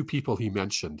 That's the 2 people he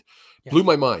mentioned. Yeah. Blew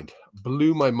my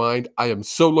mind. I am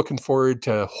so looking forward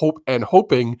to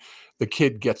hoping the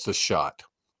kid gets a shot.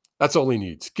 That's all he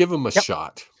needs. Give him a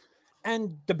shot.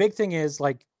 And the big thing is,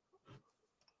 like,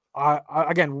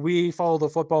 again, we follow the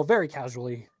football very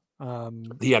casually.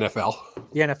 The NFL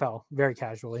very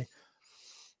casually.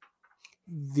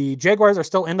 The Jaguars are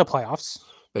still in the playoffs.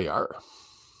 They are.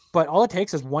 But all it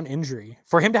takes is one injury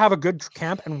for him to have a good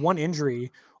camp, and one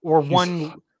injury or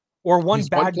one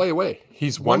play away.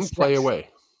 He's one play away.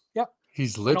 Yep.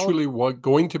 He's literally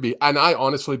going to be, and I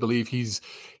honestly believe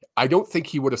I don't think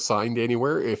he would have signed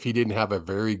anywhere if he didn't have a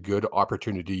very good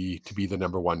opportunity to be the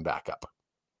number 1 backup.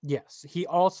 Yes. He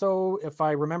also, if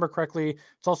I remember correctly,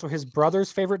 it's also his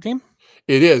brother's favorite team.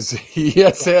 It is. He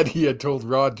had said, he had told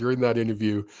Rod during that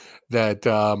interview that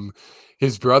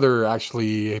his brother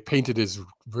actually painted his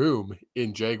room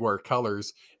in Jaguar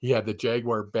colors. He had the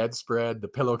Jaguar bedspread, the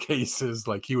pillowcases,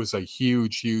 like he was a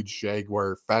huge, huge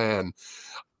Jaguar fan.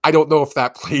 I don't know if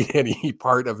that played any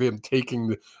part of him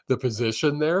taking the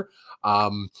position there,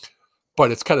 but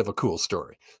it's kind of a cool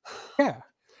story. Yeah.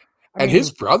 And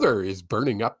his brother is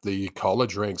burning up the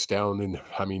college ranks down, and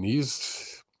I mean,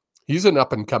 he's an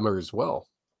up-and-comer as well.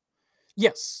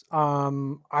 Yes.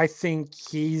 I think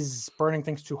he's burning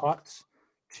things too hot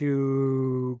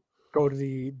to go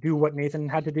to do what Nathan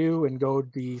had to do and go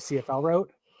the CFL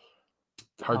route.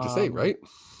 Hard to say, right?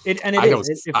 It's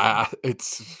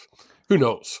who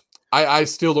knows? I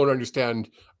still don't understand,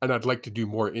 and I'd like to do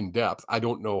more in depth. I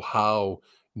don't know how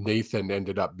Nathan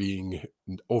ended up being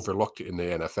overlooked in the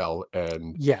NFL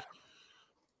and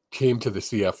came to the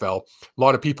CFL. A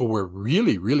lot of people were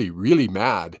really, really, really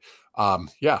mad.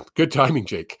 Good timing,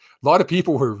 Jake. A lot of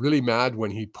people were really mad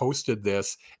when he posted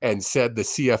this and said the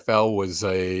CFL was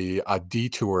a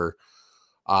detour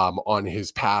on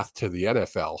his path to the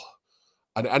NFL,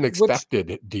 an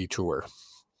unexpected detour.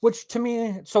 Which to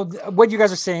me, so what you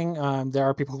guys are saying, there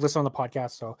are people who listen on the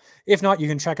podcast. So if not, you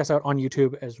can check us out on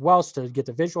YouTube as well to get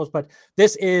the visuals. But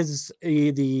this is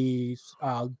the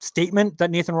statement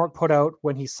that Nathan Rourke put out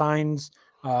when he signs,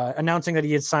 announcing that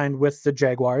he had signed with the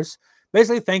Jaguars,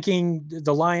 basically thanking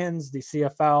the Lions, the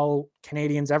CFL,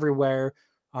 Canadians everywhere,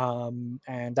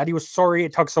 and that he was sorry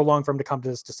it took so long for him to come to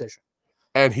this decision.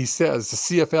 And he says, the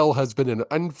CFL has been an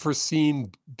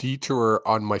unforeseen detour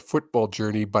on my football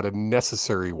journey, but a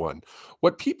necessary one.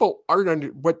 What people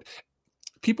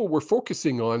were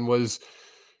focusing on was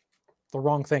the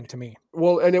wrong thing to me.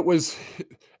 Well, and it was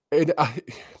an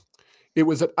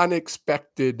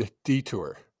unexpected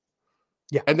detour.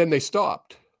 Yeah. And then they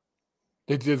stopped.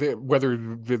 They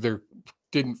didn't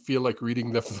feel like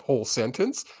reading the whole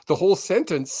sentence. The whole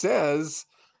sentence says,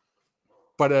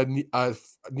 but a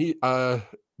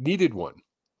needed one.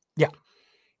 Yeah.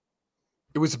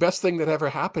 It was the best thing that ever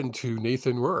happened to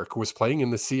Nathan Rourke, was playing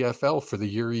in the CFL for the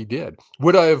year he did.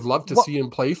 Would I have loved to see him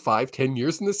play 5-10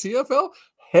 years in the CFL?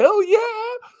 Hell yeah.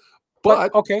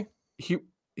 But okay.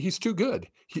 He's too good.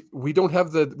 We don't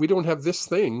have this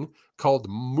thing called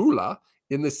moolah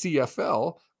in the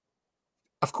CFL.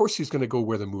 Of course he's going to go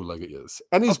where the moolah is.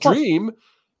 And his dream,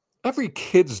 every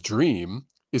kid's dream,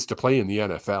 is to play in the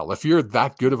NFL. If you're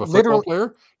that good of a football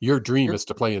player, your dream is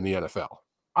to play in the NFL.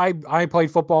 I played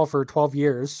football for 12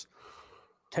 years,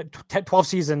 12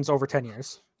 seasons over 10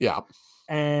 years. Yeah.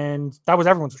 And that was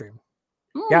everyone's dream.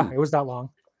 Yeah, it was that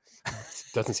long.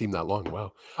 Doesn't seem that long.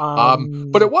 Wow.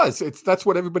 But it was. That's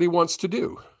what everybody wants to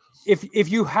do. If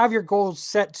you have your goals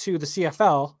set to the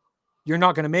CFL, you're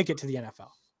not going to make it to the NFL.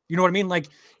 You know what I mean? Like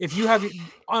if you have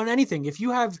on anything, if you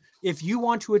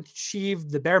want to achieve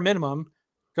the bare minimum,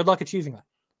 good luck achieving that.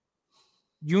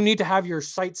 You need to have your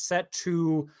sights set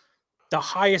to the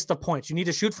highest of points. You need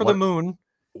to shoot for the moon.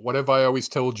 What have I always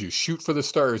told you? Shoot for the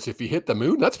stars. If you hit the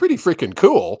moon, that's pretty freaking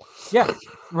cool. Yeah.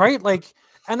 Right. Like,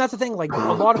 and that's the thing. Like a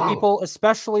lot of people,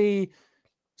 especially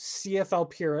CFL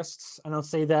purists, and I'll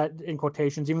say that in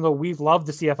quotations, even though we love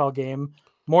the CFL game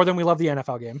more than we love the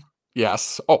NFL game.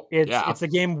 Yes. Oh, it's the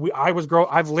game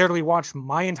I've literally watched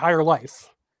my entire life.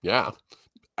 Yeah.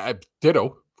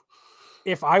 Ditto.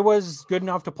 If I was good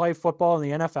enough to play football in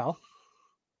the NFL,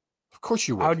 of course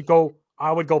you would.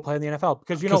 I would go play in the NFL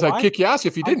because I'd kick your ass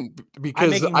if you didn't,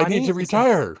 because I need to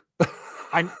retire.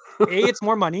 A, it's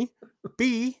more money.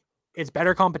 B, it's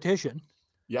better competition.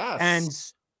 Yes. And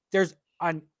there's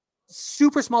a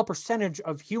super small percentage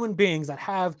of human beings that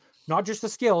have not just the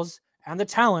skills and the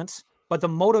talents, but the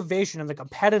motivation and the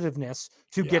competitiveness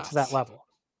to get to that level.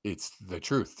 It's the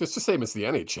truth. It's the same as the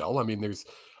NHL. I mean, there's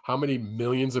how many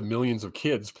millions of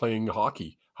kids playing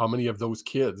hockey? How many of those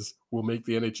kids will make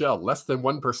the NHL? Less than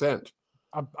 1%.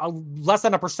 Less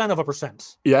than 1% of a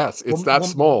percent. Yes, it's that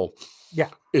small. Yeah.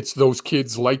 It's those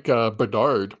kids like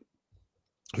Bedard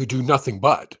who do nothing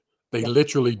but. They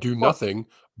literally do nothing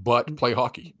but play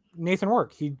hockey. Nathan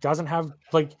Rourke, he doesn't have,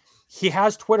 he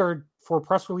has Twitter for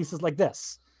press releases like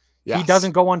this. Yes. He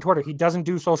doesn't go on Twitter. He doesn't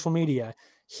do social media.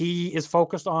 He is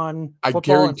focused on football. I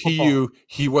guarantee you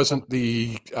he wasn't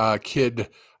the kid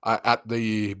at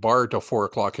the bar till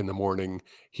 4:00 in the morning.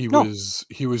 He was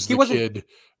the kid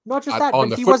not just that, on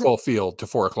the football field to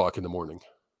 4:00 in the morning.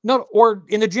 No, or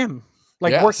in the gym,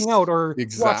 working out or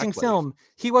watching film.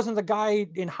 He wasn't the guy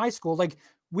in high school. Like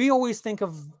we always think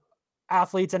of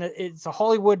athletes, and it's a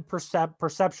Hollywood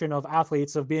perception of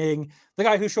athletes of being the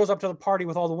guy who shows up to the party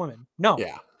with all the women. No.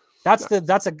 Yeah. That's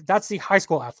the high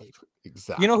school athlete.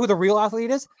 Exactly. You know who the real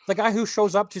athlete is? The guy who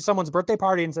shows up to someone's birthday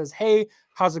party and says, "Hey,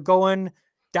 how's it going?"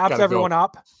 Daps everyone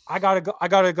up. I gotta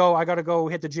go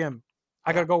hit the gym.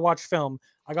 I gotta go watch film.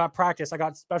 I got practice. I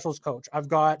got specials coach. I've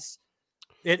got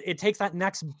it. It takes that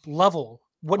next level.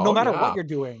 No matter what you're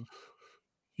doing,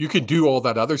 you can do all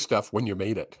that other stuff when you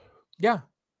made it. Yeah,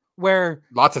 where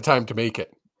lots of time to make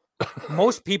it.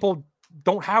 Most people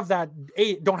don't have that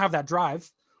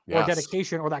drive. Or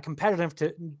dedication or that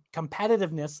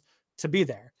competitiveness to be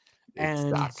there.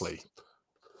 Exactly.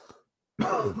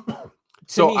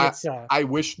 So I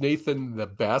wish Nathan the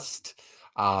best.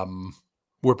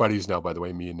 We're buddies now, by the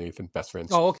way, me and Nathan, best friends.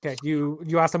 Oh, okay.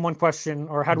 You asked him one question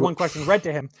or had one question read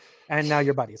to him, and now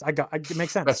you're buddies. It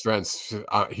makes sense. Best friends.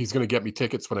 He's going to get me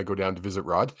tickets when I go down to visit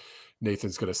Rod.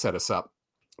 Nathan's going to set us up.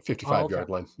 55-yard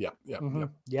line. Yeah. Mm-hmm.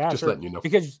 Yeah. Just letting you know.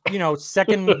 Because,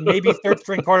 second, maybe third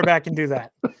string quarterback can do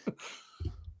that.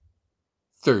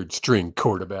 Third string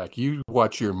quarterback. You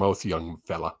watch your mouth, young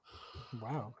fella.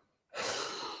 Wow.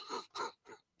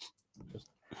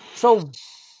 So,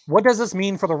 what does this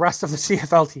mean for the rest of the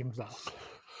CFL teams, though?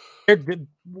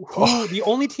 The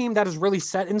only team that is really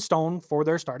set in stone for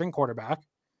their starting quarterback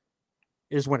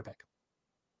is Winnipeg.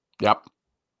 Yep.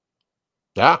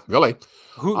 Yeah, really.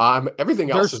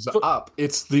 Everything else is up.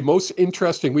 It's the most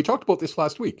interesting. We talked about this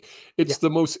last week. It's the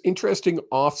most interesting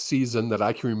off season that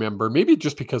I can remember. Maybe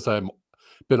just because I'm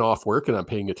been off work and I'm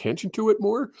paying attention to it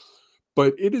more.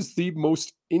 But it is the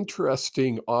most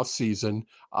interesting off season,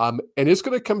 and it's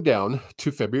going to come down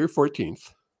to February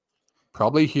 14th,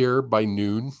 probably here by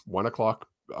noon, 1:00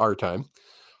 our time,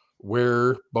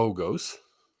 where Bo goes.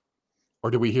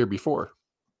 Or do we hear before?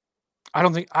 I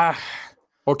don't think.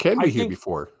 Or can we hear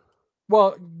before?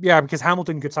 Well, yeah, because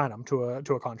Hamilton could sign him to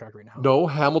a contract right now. No,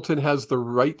 Hamilton has the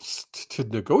rights to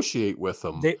negotiate with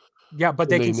him. But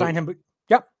they can sign him.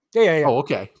 Yep. Yeah. Oh,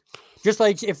 okay. Just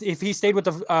like if he stayed with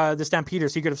the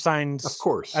Stampeders, he could have signed, of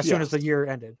course, as soon as the year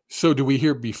ended. So do we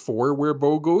hear before where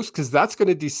Bo goes? Because that's going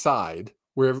to decide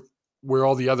where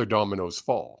all the other dominoes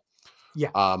fall. Yeah.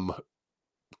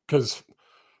 Because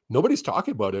nobody's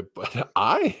talking about it, but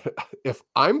if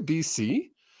I'm BC,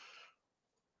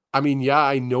 I mean, yeah,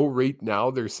 I know right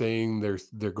now they're saying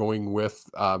they're going with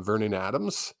Vernon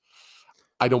Adams.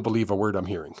 I don't believe a word I'm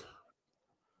hearing.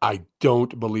 I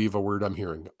don't believe a word I'm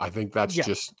hearing. I think that's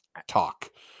just talk.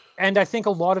 And I think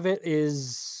a lot of it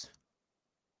is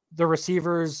the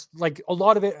receivers. Like, a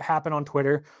lot of it happened on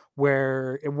Twitter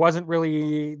where it wasn't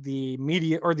really the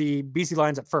media or the BC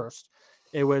Lions at first.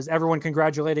 It was everyone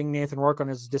congratulating Nathan Rourke on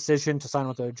his decision to sign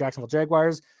with the Jacksonville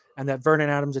Jaguars, and that Vernon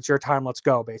Adams, it's your time, let's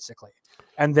go, basically.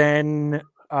 And then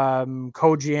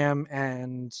co-GM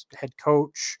and head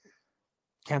coach,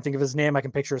 can't think of his name. I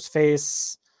can picture his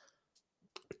face.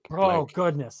 Blank. Oh,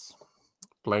 goodness.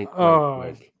 Blank.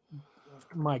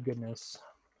 My goodness.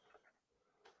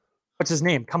 What's his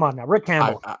name? Come on now. Rick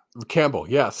Campbell. Campbell,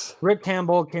 yes. Rick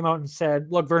Campbell came out and said,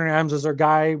 look, Vernon Adams is our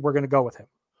guy. We're going to go with him.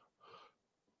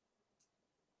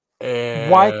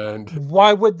 And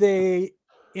why would they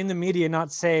in the media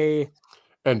not say,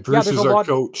 and Bruce is our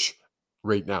coach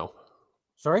right now?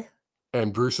 Sorry?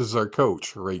 And Bruce is our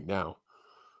coach right now.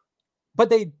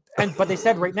 But they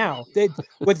said right now.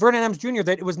 With Vernon Adams Jr.,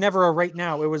 that it was never a right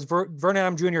now. It was Vernon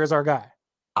Adams Jr. is our guy.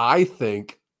 I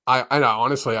think,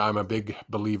 honestly, I'm a big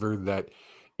believer that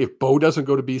if Bo doesn't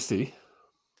go to BC,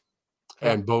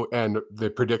 and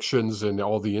the predictions and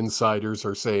all the insiders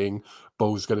are saying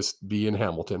Bo's going to be in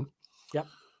Hamilton,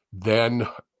 then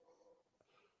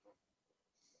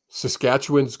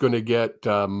Saskatchewan's going to get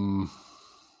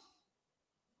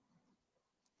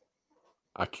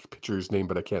I can picture his name,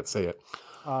 but I can't say it.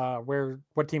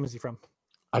 What team is he from?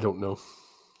 I don't know.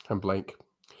 I'm blank.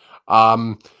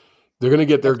 They're going to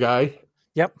get their guy.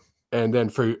 Yep. And then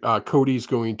for Cody's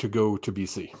going to go to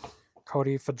BC.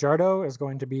 Cody Fajardo is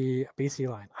going to be a BC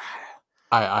line.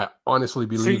 I honestly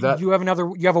believe that. You have a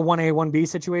 1A, 1B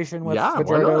situation with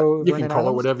Fajardo. You can call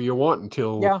it whatever you want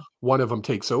until one of them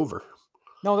takes over.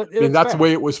 No, that's the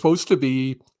way it was supposed to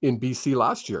be in BC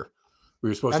last year. We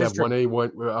were supposed to have 1A,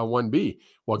 1B.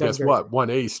 Well, guess what?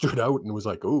 1A stood out and was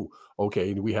like, oh,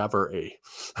 okay, we have our A.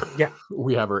 Yeah.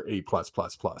 We have our A+++.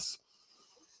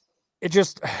 It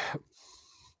just...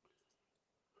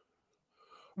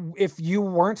 If you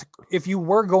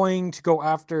were going to go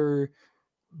after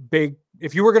big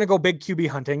QB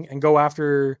hunting and go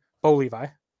after Bo Levi,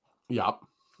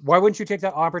 why wouldn't you take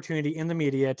that opportunity in the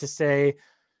media to say,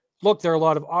 look, there are a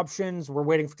lot of options. We're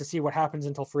waiting to see what happens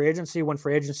until free agency. When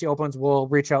free agency opens, we'll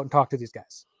reach out and talk to these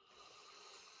guys.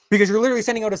 Because you're literally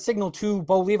sending out a signal to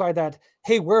Bo Levi that,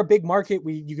 hey, we're a big market.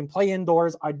 You can play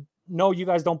indoors. I know you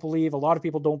guys don't believe. A lot of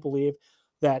people don't believe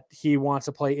that he wants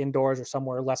to play indoors or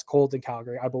somewhere less cold than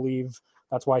Calgary. I believe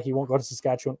that's why he won't go to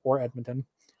Saskatchewan or Edmonton,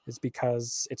 is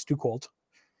because it's too cold.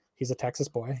 He's a Texas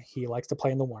boy. He likes to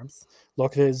play in the warmth.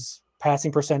 Look at his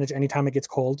passing percentage anytime it gets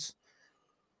cold.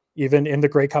 Even in the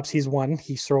Grey Cups he's won,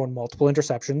 he's thrown multiple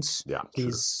interceptions. Yeah,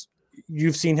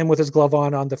 you've seen him with his glove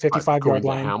on the 55-yard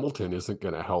line. Hamilton isn't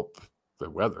going to help the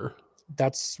weather.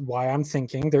 That's why I'm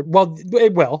thinking it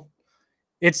will.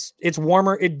 It's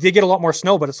warmer. They get a lot more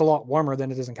snow, but it's a lot warmer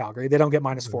than it is in Calgary. They don't get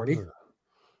minus 40.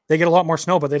 They get a lot more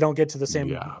snow, but they don't get to the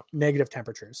same negative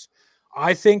temperatures.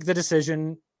 I think the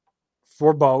decision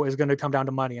for Bo is going to come down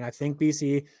to money. And I think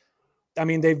BC, I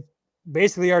mean, they've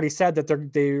basically already said that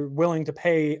they're willing to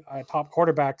pay top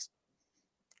quarterbacks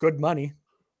good money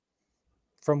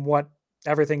from what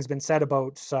everything's been said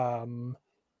about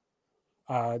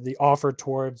the offer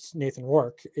towards Nathan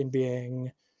Rourke in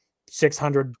being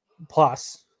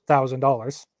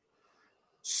 $600,000+.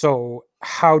 So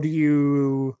how do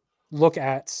you look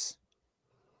at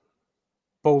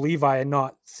Bo Levi and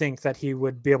not think that he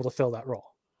would be able to fill that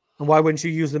role? And why wouldn't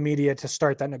you use the media to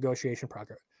start that negotiation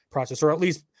process, or at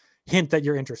least hint that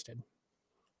you're interested?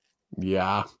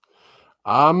 Yeah.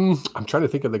 I'm trying to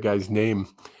think of the guy's name.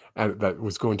 and that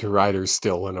was going to Riders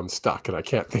still, and I'm stuck, and I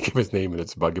can't think of his name, and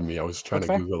it's bugging me. I was trying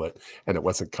to Google it, and it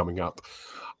wasn't coming up.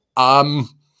 And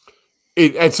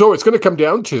so it's going to come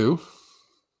down to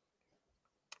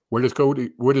where does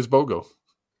Bo go?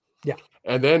 Yeah.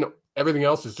 And then everything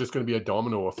else is just going to be a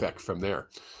domino effect from there.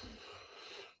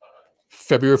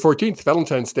 February 14th,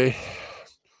 Valentine's Day.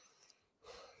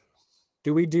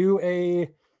 Do we do a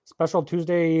special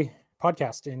Tuesday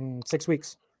podcast in 6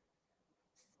 weeks?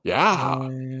 Yeah.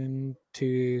 1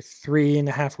 to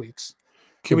 3.5 weeks.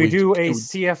 Can we do a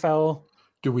CFL?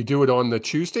 Do we do it on the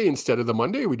Tuesday instead of the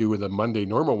Monday? Or we do the Monday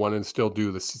normal one and still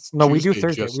do the No, Tuesday we do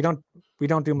Thursday. We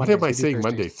don't do Monday. What am I saying?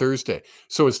 Monday, Thursday.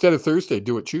 So instead of Thursday,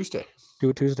 do it Tuesday. Do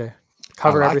it Tuesday.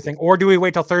 Cover everything. Or do we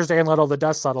wait till Thursday and let all the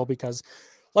dust settle? Because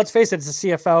let's face it, it's the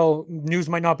CFL. News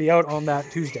might not be out on that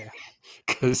Tuesday.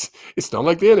 Because it's not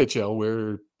like the NHL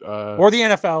where or the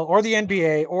NFL or the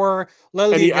NBA or La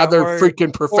Liga, any other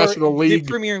freaking professional league, the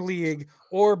Premier League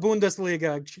or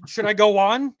Bundesliga. Should I go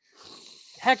on?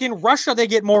 Heck, in Russia they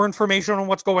get more information on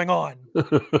what's going on.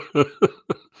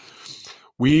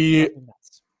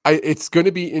 It's going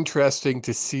to be interesting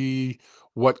to see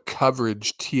what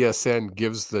coverage TSN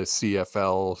gives the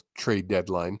CFL trade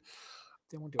deadline,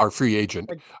 our free agent,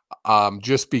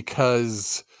 just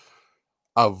because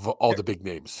of all the big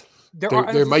names.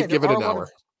 They might give it an hour.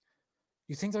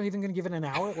 You think they're even going to give it an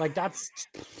hour? Like, that's...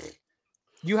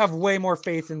 You have way more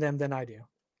faith in them than I do,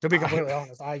 to be completely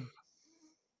honest.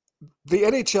 The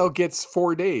NHL gets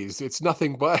 4 days. It's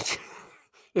nothing but...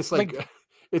 It's like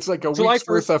a week's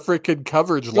worth of freaking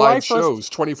coverage, live shows,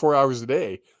 24 hours a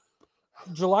day.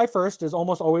 July 1st is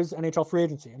almost always NHL free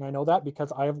agency, and I know that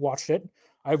because I have watched it.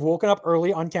 I've woken up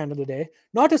early on Canada Day,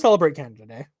 not to celebrate Canada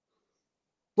Day.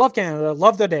 Love Canada,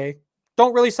 love the day.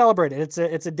 Don't really celebrate it.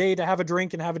 It's a day to have a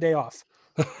drink and have a day off.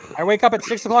 I wake up at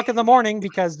 6 o'clock in the morning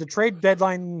because the trade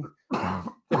deadline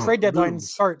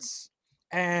starts,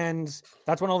 and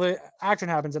that's when all the action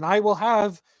happens. And I will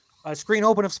have a screen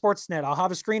open of Sportsnet. I'll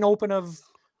have a screen open of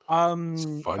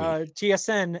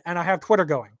TSN, and I have Twitter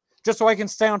going just so I can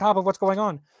stay on top of what's going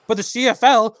on. But the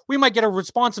CFL, we might get a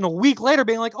response in a week later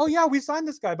being like, "Oh yeah, we signed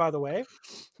this guy, by the way."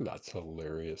 That's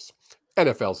hilarious.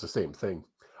 NFL's the same thing.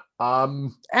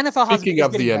 NFL. Speaking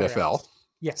of the NFL.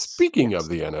 Yes. Speaking of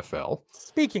the NFL.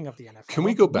 Can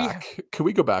we go back? Can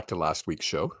we go back to last week's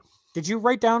show? Did you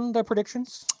write down the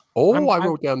predictions? I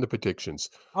wrote down the predictions.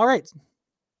 All right.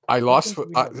 I lost.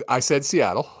 I said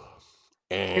Seattle.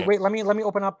 Hey, wait, let me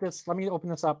open up this. Let me open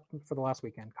this up for the last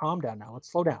weekend. Calm down now.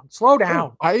 Let's slow down. Slow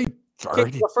down. I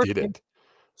already did it.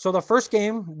 So the first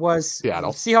game was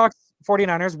Seattle Seahawks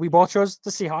 49ers. We both chose the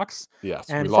Seahawks. Yes,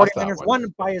 and we lost 49ers won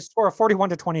by a score of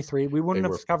 41-23. We wouldn't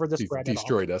have covered this spread.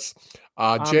 Destroyed us.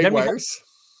 Jaguars.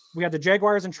 We had the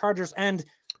Jaguars and Chargers. And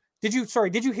did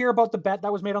you hear about the bet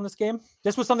that was made on this game?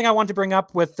 This was something I wanted to bring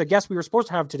up with the guest we were supposed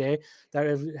to have today.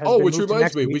 Which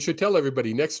reminds me, we should tell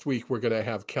everybody next week we're going to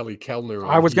have Kelly Kellner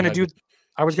on. I was going to do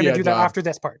that after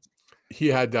this part. He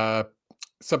had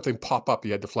something pop up. He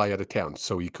had to fly out of town,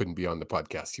 so he couldn't be on the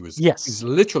podcast. He's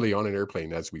literally on an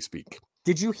airplane as we speak.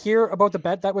 Did you hear about the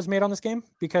bet that was made on this game?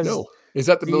 Because no, is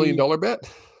that the $1 million bet?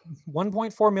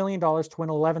 $1.4 million to win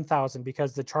 11,000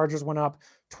 because the Chargers went up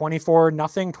 24-0,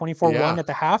 24-1 at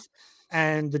the half,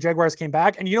 and the Jaguars came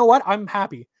back. And you know what? I'm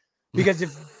happy because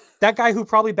if that guy who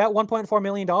probably bet $1.4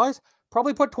 million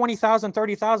probably put 20,000,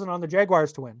 30,000 on the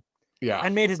Jaguars to win,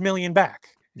 and made his $1 million back.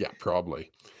 Yeah, probably.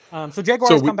 So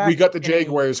Jaguars come back. We got the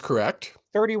Jaguars correct.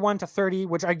 31-30,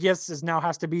 which I guess now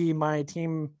has to be my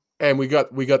team. And we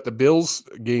got the Bills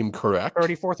game correct.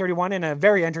 34-31 in a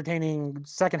very entertaining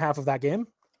second half of that game.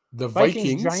 The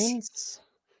Vikings. Giants.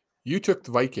 You took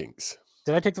the Vikings.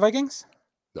 Did I take the Vikings?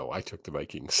 No, I took the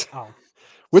Vikings. Oh.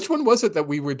 Which one was it that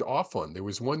we were off on? There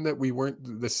was one that we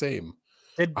weren't the same.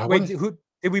 Did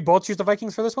we both choose the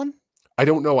Vikings for this one? I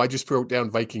don't know. I just wrote down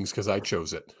Vikings because I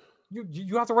chose it.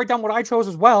 You have to write down what I chose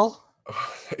as well.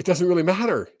 It doesn't really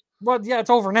matter. Well, yeah, it's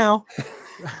over now.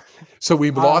 So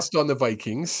we've lost on the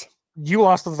Vikings. You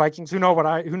lost to the Vikings. Who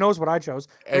knows what I chose?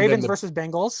 And Ravens versus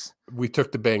Bengals. We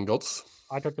took the Bengals.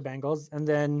 I took the Bengals, and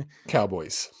then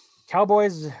Cowboys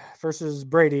versus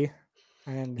Brady.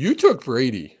 And you took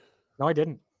Brady. No, I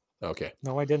didn't. Okay.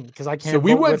 No, I didn't because I can't. So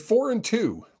we went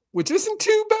 4-2, which isn't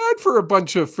too bad for a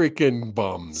bunch of freaking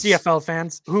bums. CFL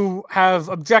fans who have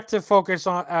objective focus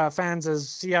on fans as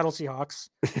Seattle Seahawks.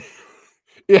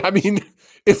 Yeah, I mean,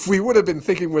 if we would have been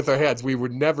thinking with our heads, we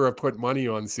would never have put money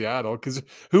on Seattle because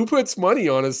who puts money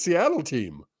on a Seattle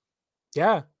team?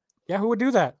 Yeah, who would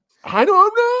do that? I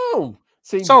don't know.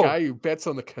 Same guy who bets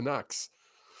on the Canucks.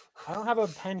 I don't have a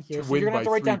pen here. So you're going to have to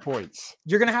write down points.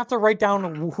 You're going to have to write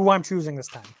down who I'm choosing this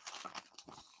time.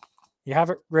 You have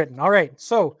it written. All right.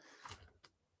 So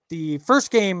the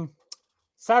first game,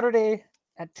 Saturday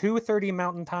at 2:30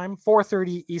 Mountain Time,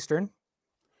 4:30 Eastern.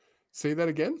 Say that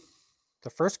again. The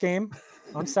first game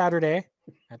on Saturday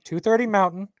at 2:30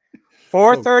 Mountain,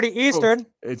 4:30 Eastern.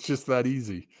 It's just that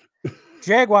easy.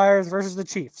 Jaguars versus the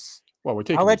Chiefs. Well, we're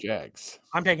taking the Jags.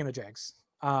 I'm taking the Jags.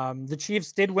 The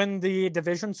Chiefs did win the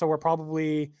division, so we're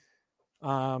probably,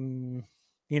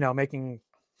 making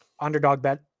underdog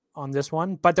bet on this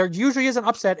one. But there usually is an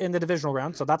upset in the divisional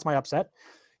round, so that's my upset.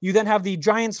 You then have the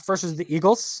Giants versus the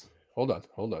Eagles. Hold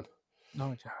on.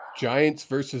 No, Giants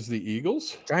versus the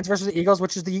Eagles? Giants versus the Eagles,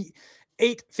 which is the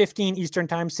 8:15 Eastern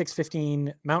Time,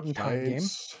 6:15 Mountain Time game.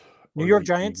 New York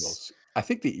Giants. Eagles? I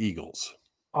think the Eagles.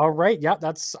 All right. Yeah,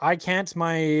 I can't.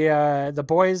 The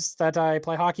boys that I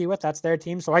play hockey with, that's their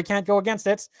team, so I can't go against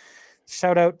it.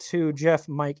 Shout out to Jeff,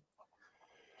 Mike.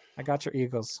 I got your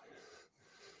Eagles.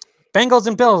 Bengals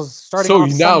and Bills starting so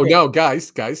off Sunday. now, guys,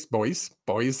 boys,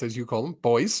 as you call them,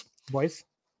 boys.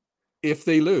 If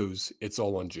they lose, it's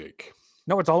all on Jake.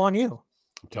 No, it's all on you.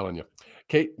 I'm telling you.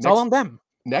 Okay, it's all on them.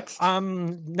 Next,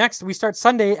 we start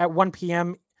Sunday at 1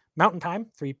 p.m. Mountain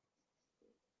Time, 3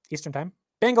 Eastern Time.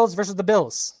 Bengals versus the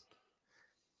Bills.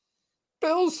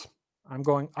 Bills. I'm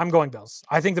going Bills.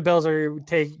 I think the Bills are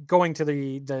going to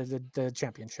the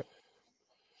championship.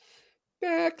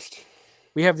 Next,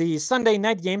 we have the Sunday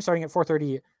night game starting at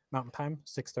 4:30 Mountain Time,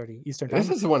 6:30 Eastern Time. This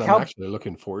is the one I'm actually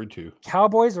looking forward to.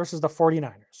 Cowboys versus the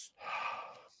 49ers.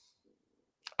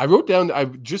 I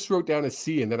just wrote down a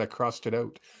C and then I crossed it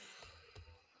out.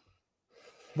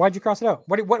 Why'd you cross it out?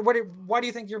 Why do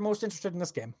you think you're most interested in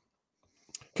this game?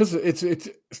 Because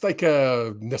it's like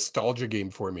a nostalgia game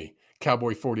for me.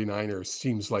 Cowboy 49ers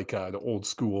seems like an old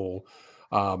school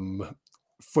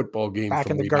football game back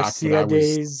from in the Garcia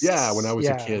days. When I was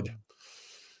a kid.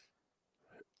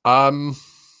 I'm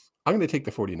going to take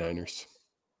the 49ers.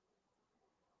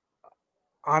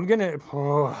 I'm going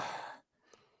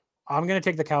to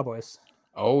take the Cowboys.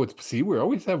 Oh, we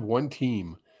always have one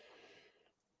team.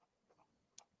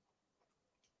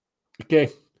 Okay.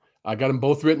 I got them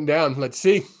both written down. Let's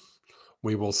see.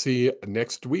 We will see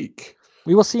next week.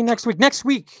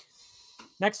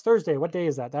 Next Thursday. What day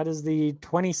is that? That is the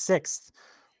 26th.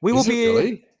 We will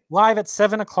be live at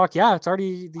 7:00. Yeah, it's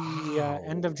already the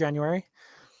end of January.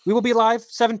 We will be live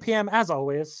 7 p.m. as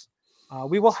always.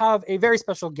 We will have a very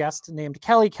special guest named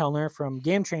Kelly Kellner from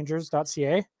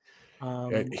GameChangers.ca.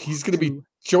 He's going to be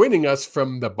joining us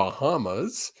from the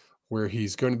Bahamas, where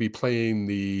he's going to be playing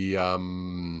the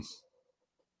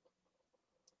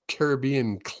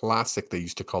Caribbean Classic, they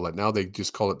used to call it. Now they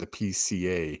just call it the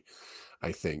PCA,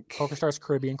 I think. PokerStars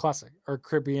Caribbean Classic or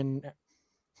Caribbean.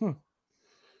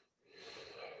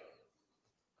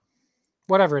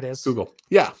 Whatever it is. Google.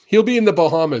 Yeah, he'll be in the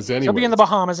Bahamas anyway. He'll be in the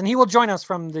Bahamas, and he will join us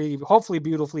from the hopefully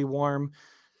beautifully warm,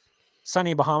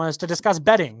 sunny Bahamas to discuss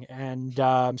betting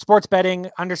and sports betting,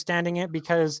 understanding it,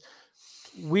 because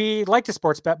we like to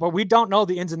sports bet, but we don't know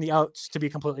the ins and the outs, to be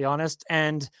completely honest.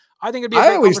 And I think it'd be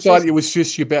I always thought it was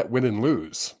just you bet win and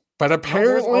lose, but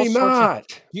apparently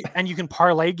not. And you can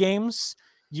parlay games.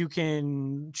 You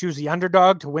can choose the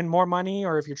underdog to win more money,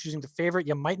 or if you're choosing the favorite,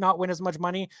 you might not win as much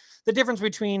money. The difference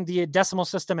between the decimal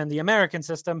system and the American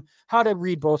system, how to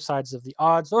read both sides of the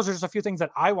odds. Those are just a few things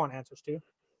that I want answers to.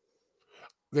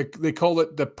 They call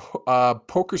it the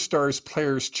PokerStars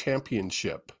Players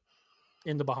Championship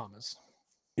in the Bahamas.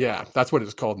 Yeah, that's what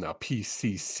it's called now.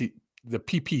 PCC, the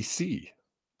PPC.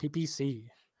 PPC.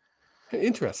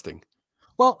 Interesting.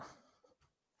 Well,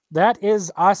 that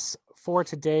is us for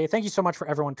today. Thank you so much for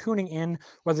everyone tuning in,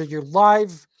 whether you're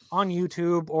live on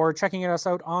YouTube or checking us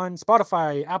out on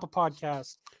Spotify, Apple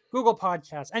Podcasts, Google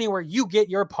Podcasts, anywhere you get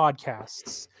your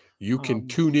podcasts. You can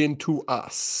tune in to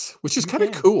us, which is kind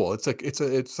of cool. It's like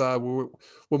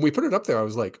when we put it up there, I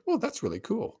was like, "Oh, that's really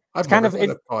cool." I've kind of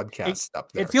a podcast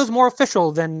up there. It feels more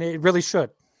official than it really should,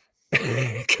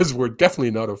 because we're definitely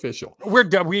not official. We're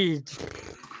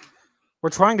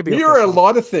trying to be. We are a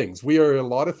lot of things. We are a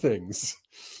lot of things.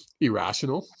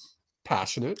 Irrational,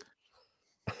 passionate,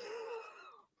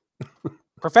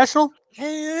 professional.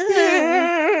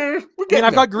 I've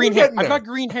got green hair. I've got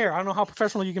green hair. I don't know how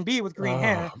professional you can be with green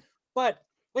hair, but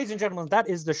ladies and gentlemen, that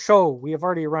is the show. We have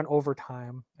already run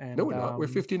overtime. And, no, we're not. We're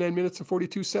 59 minutes and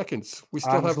 42 seconds. We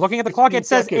still have. Looking at the clock, it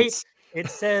says 8.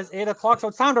 It says 8 o'clock, so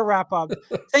it's time to wrap up.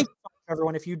 Thank you,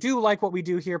 everyone. If you do like what we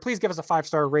do here, please give us a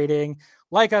 5-star rating.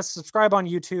 Like us, subscribe on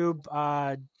YouTube.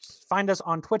 Find us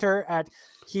on Twitter at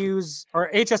Hughes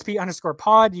or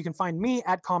HSP_pod. You can find me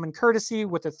at Common Courtesy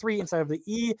with the 3 inside of the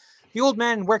E. The Old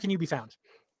Man, where can you be found?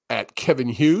 At Kevin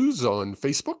Hughes on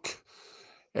Facebook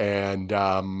and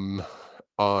on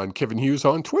on Kevin Hughes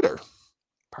on Twitter.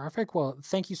 Perfect. Well,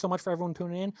 thank you so much for everyone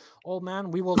tuning in. Old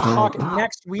man, we will talk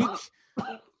next week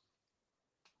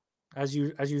as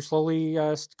you slowly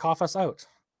cough us out.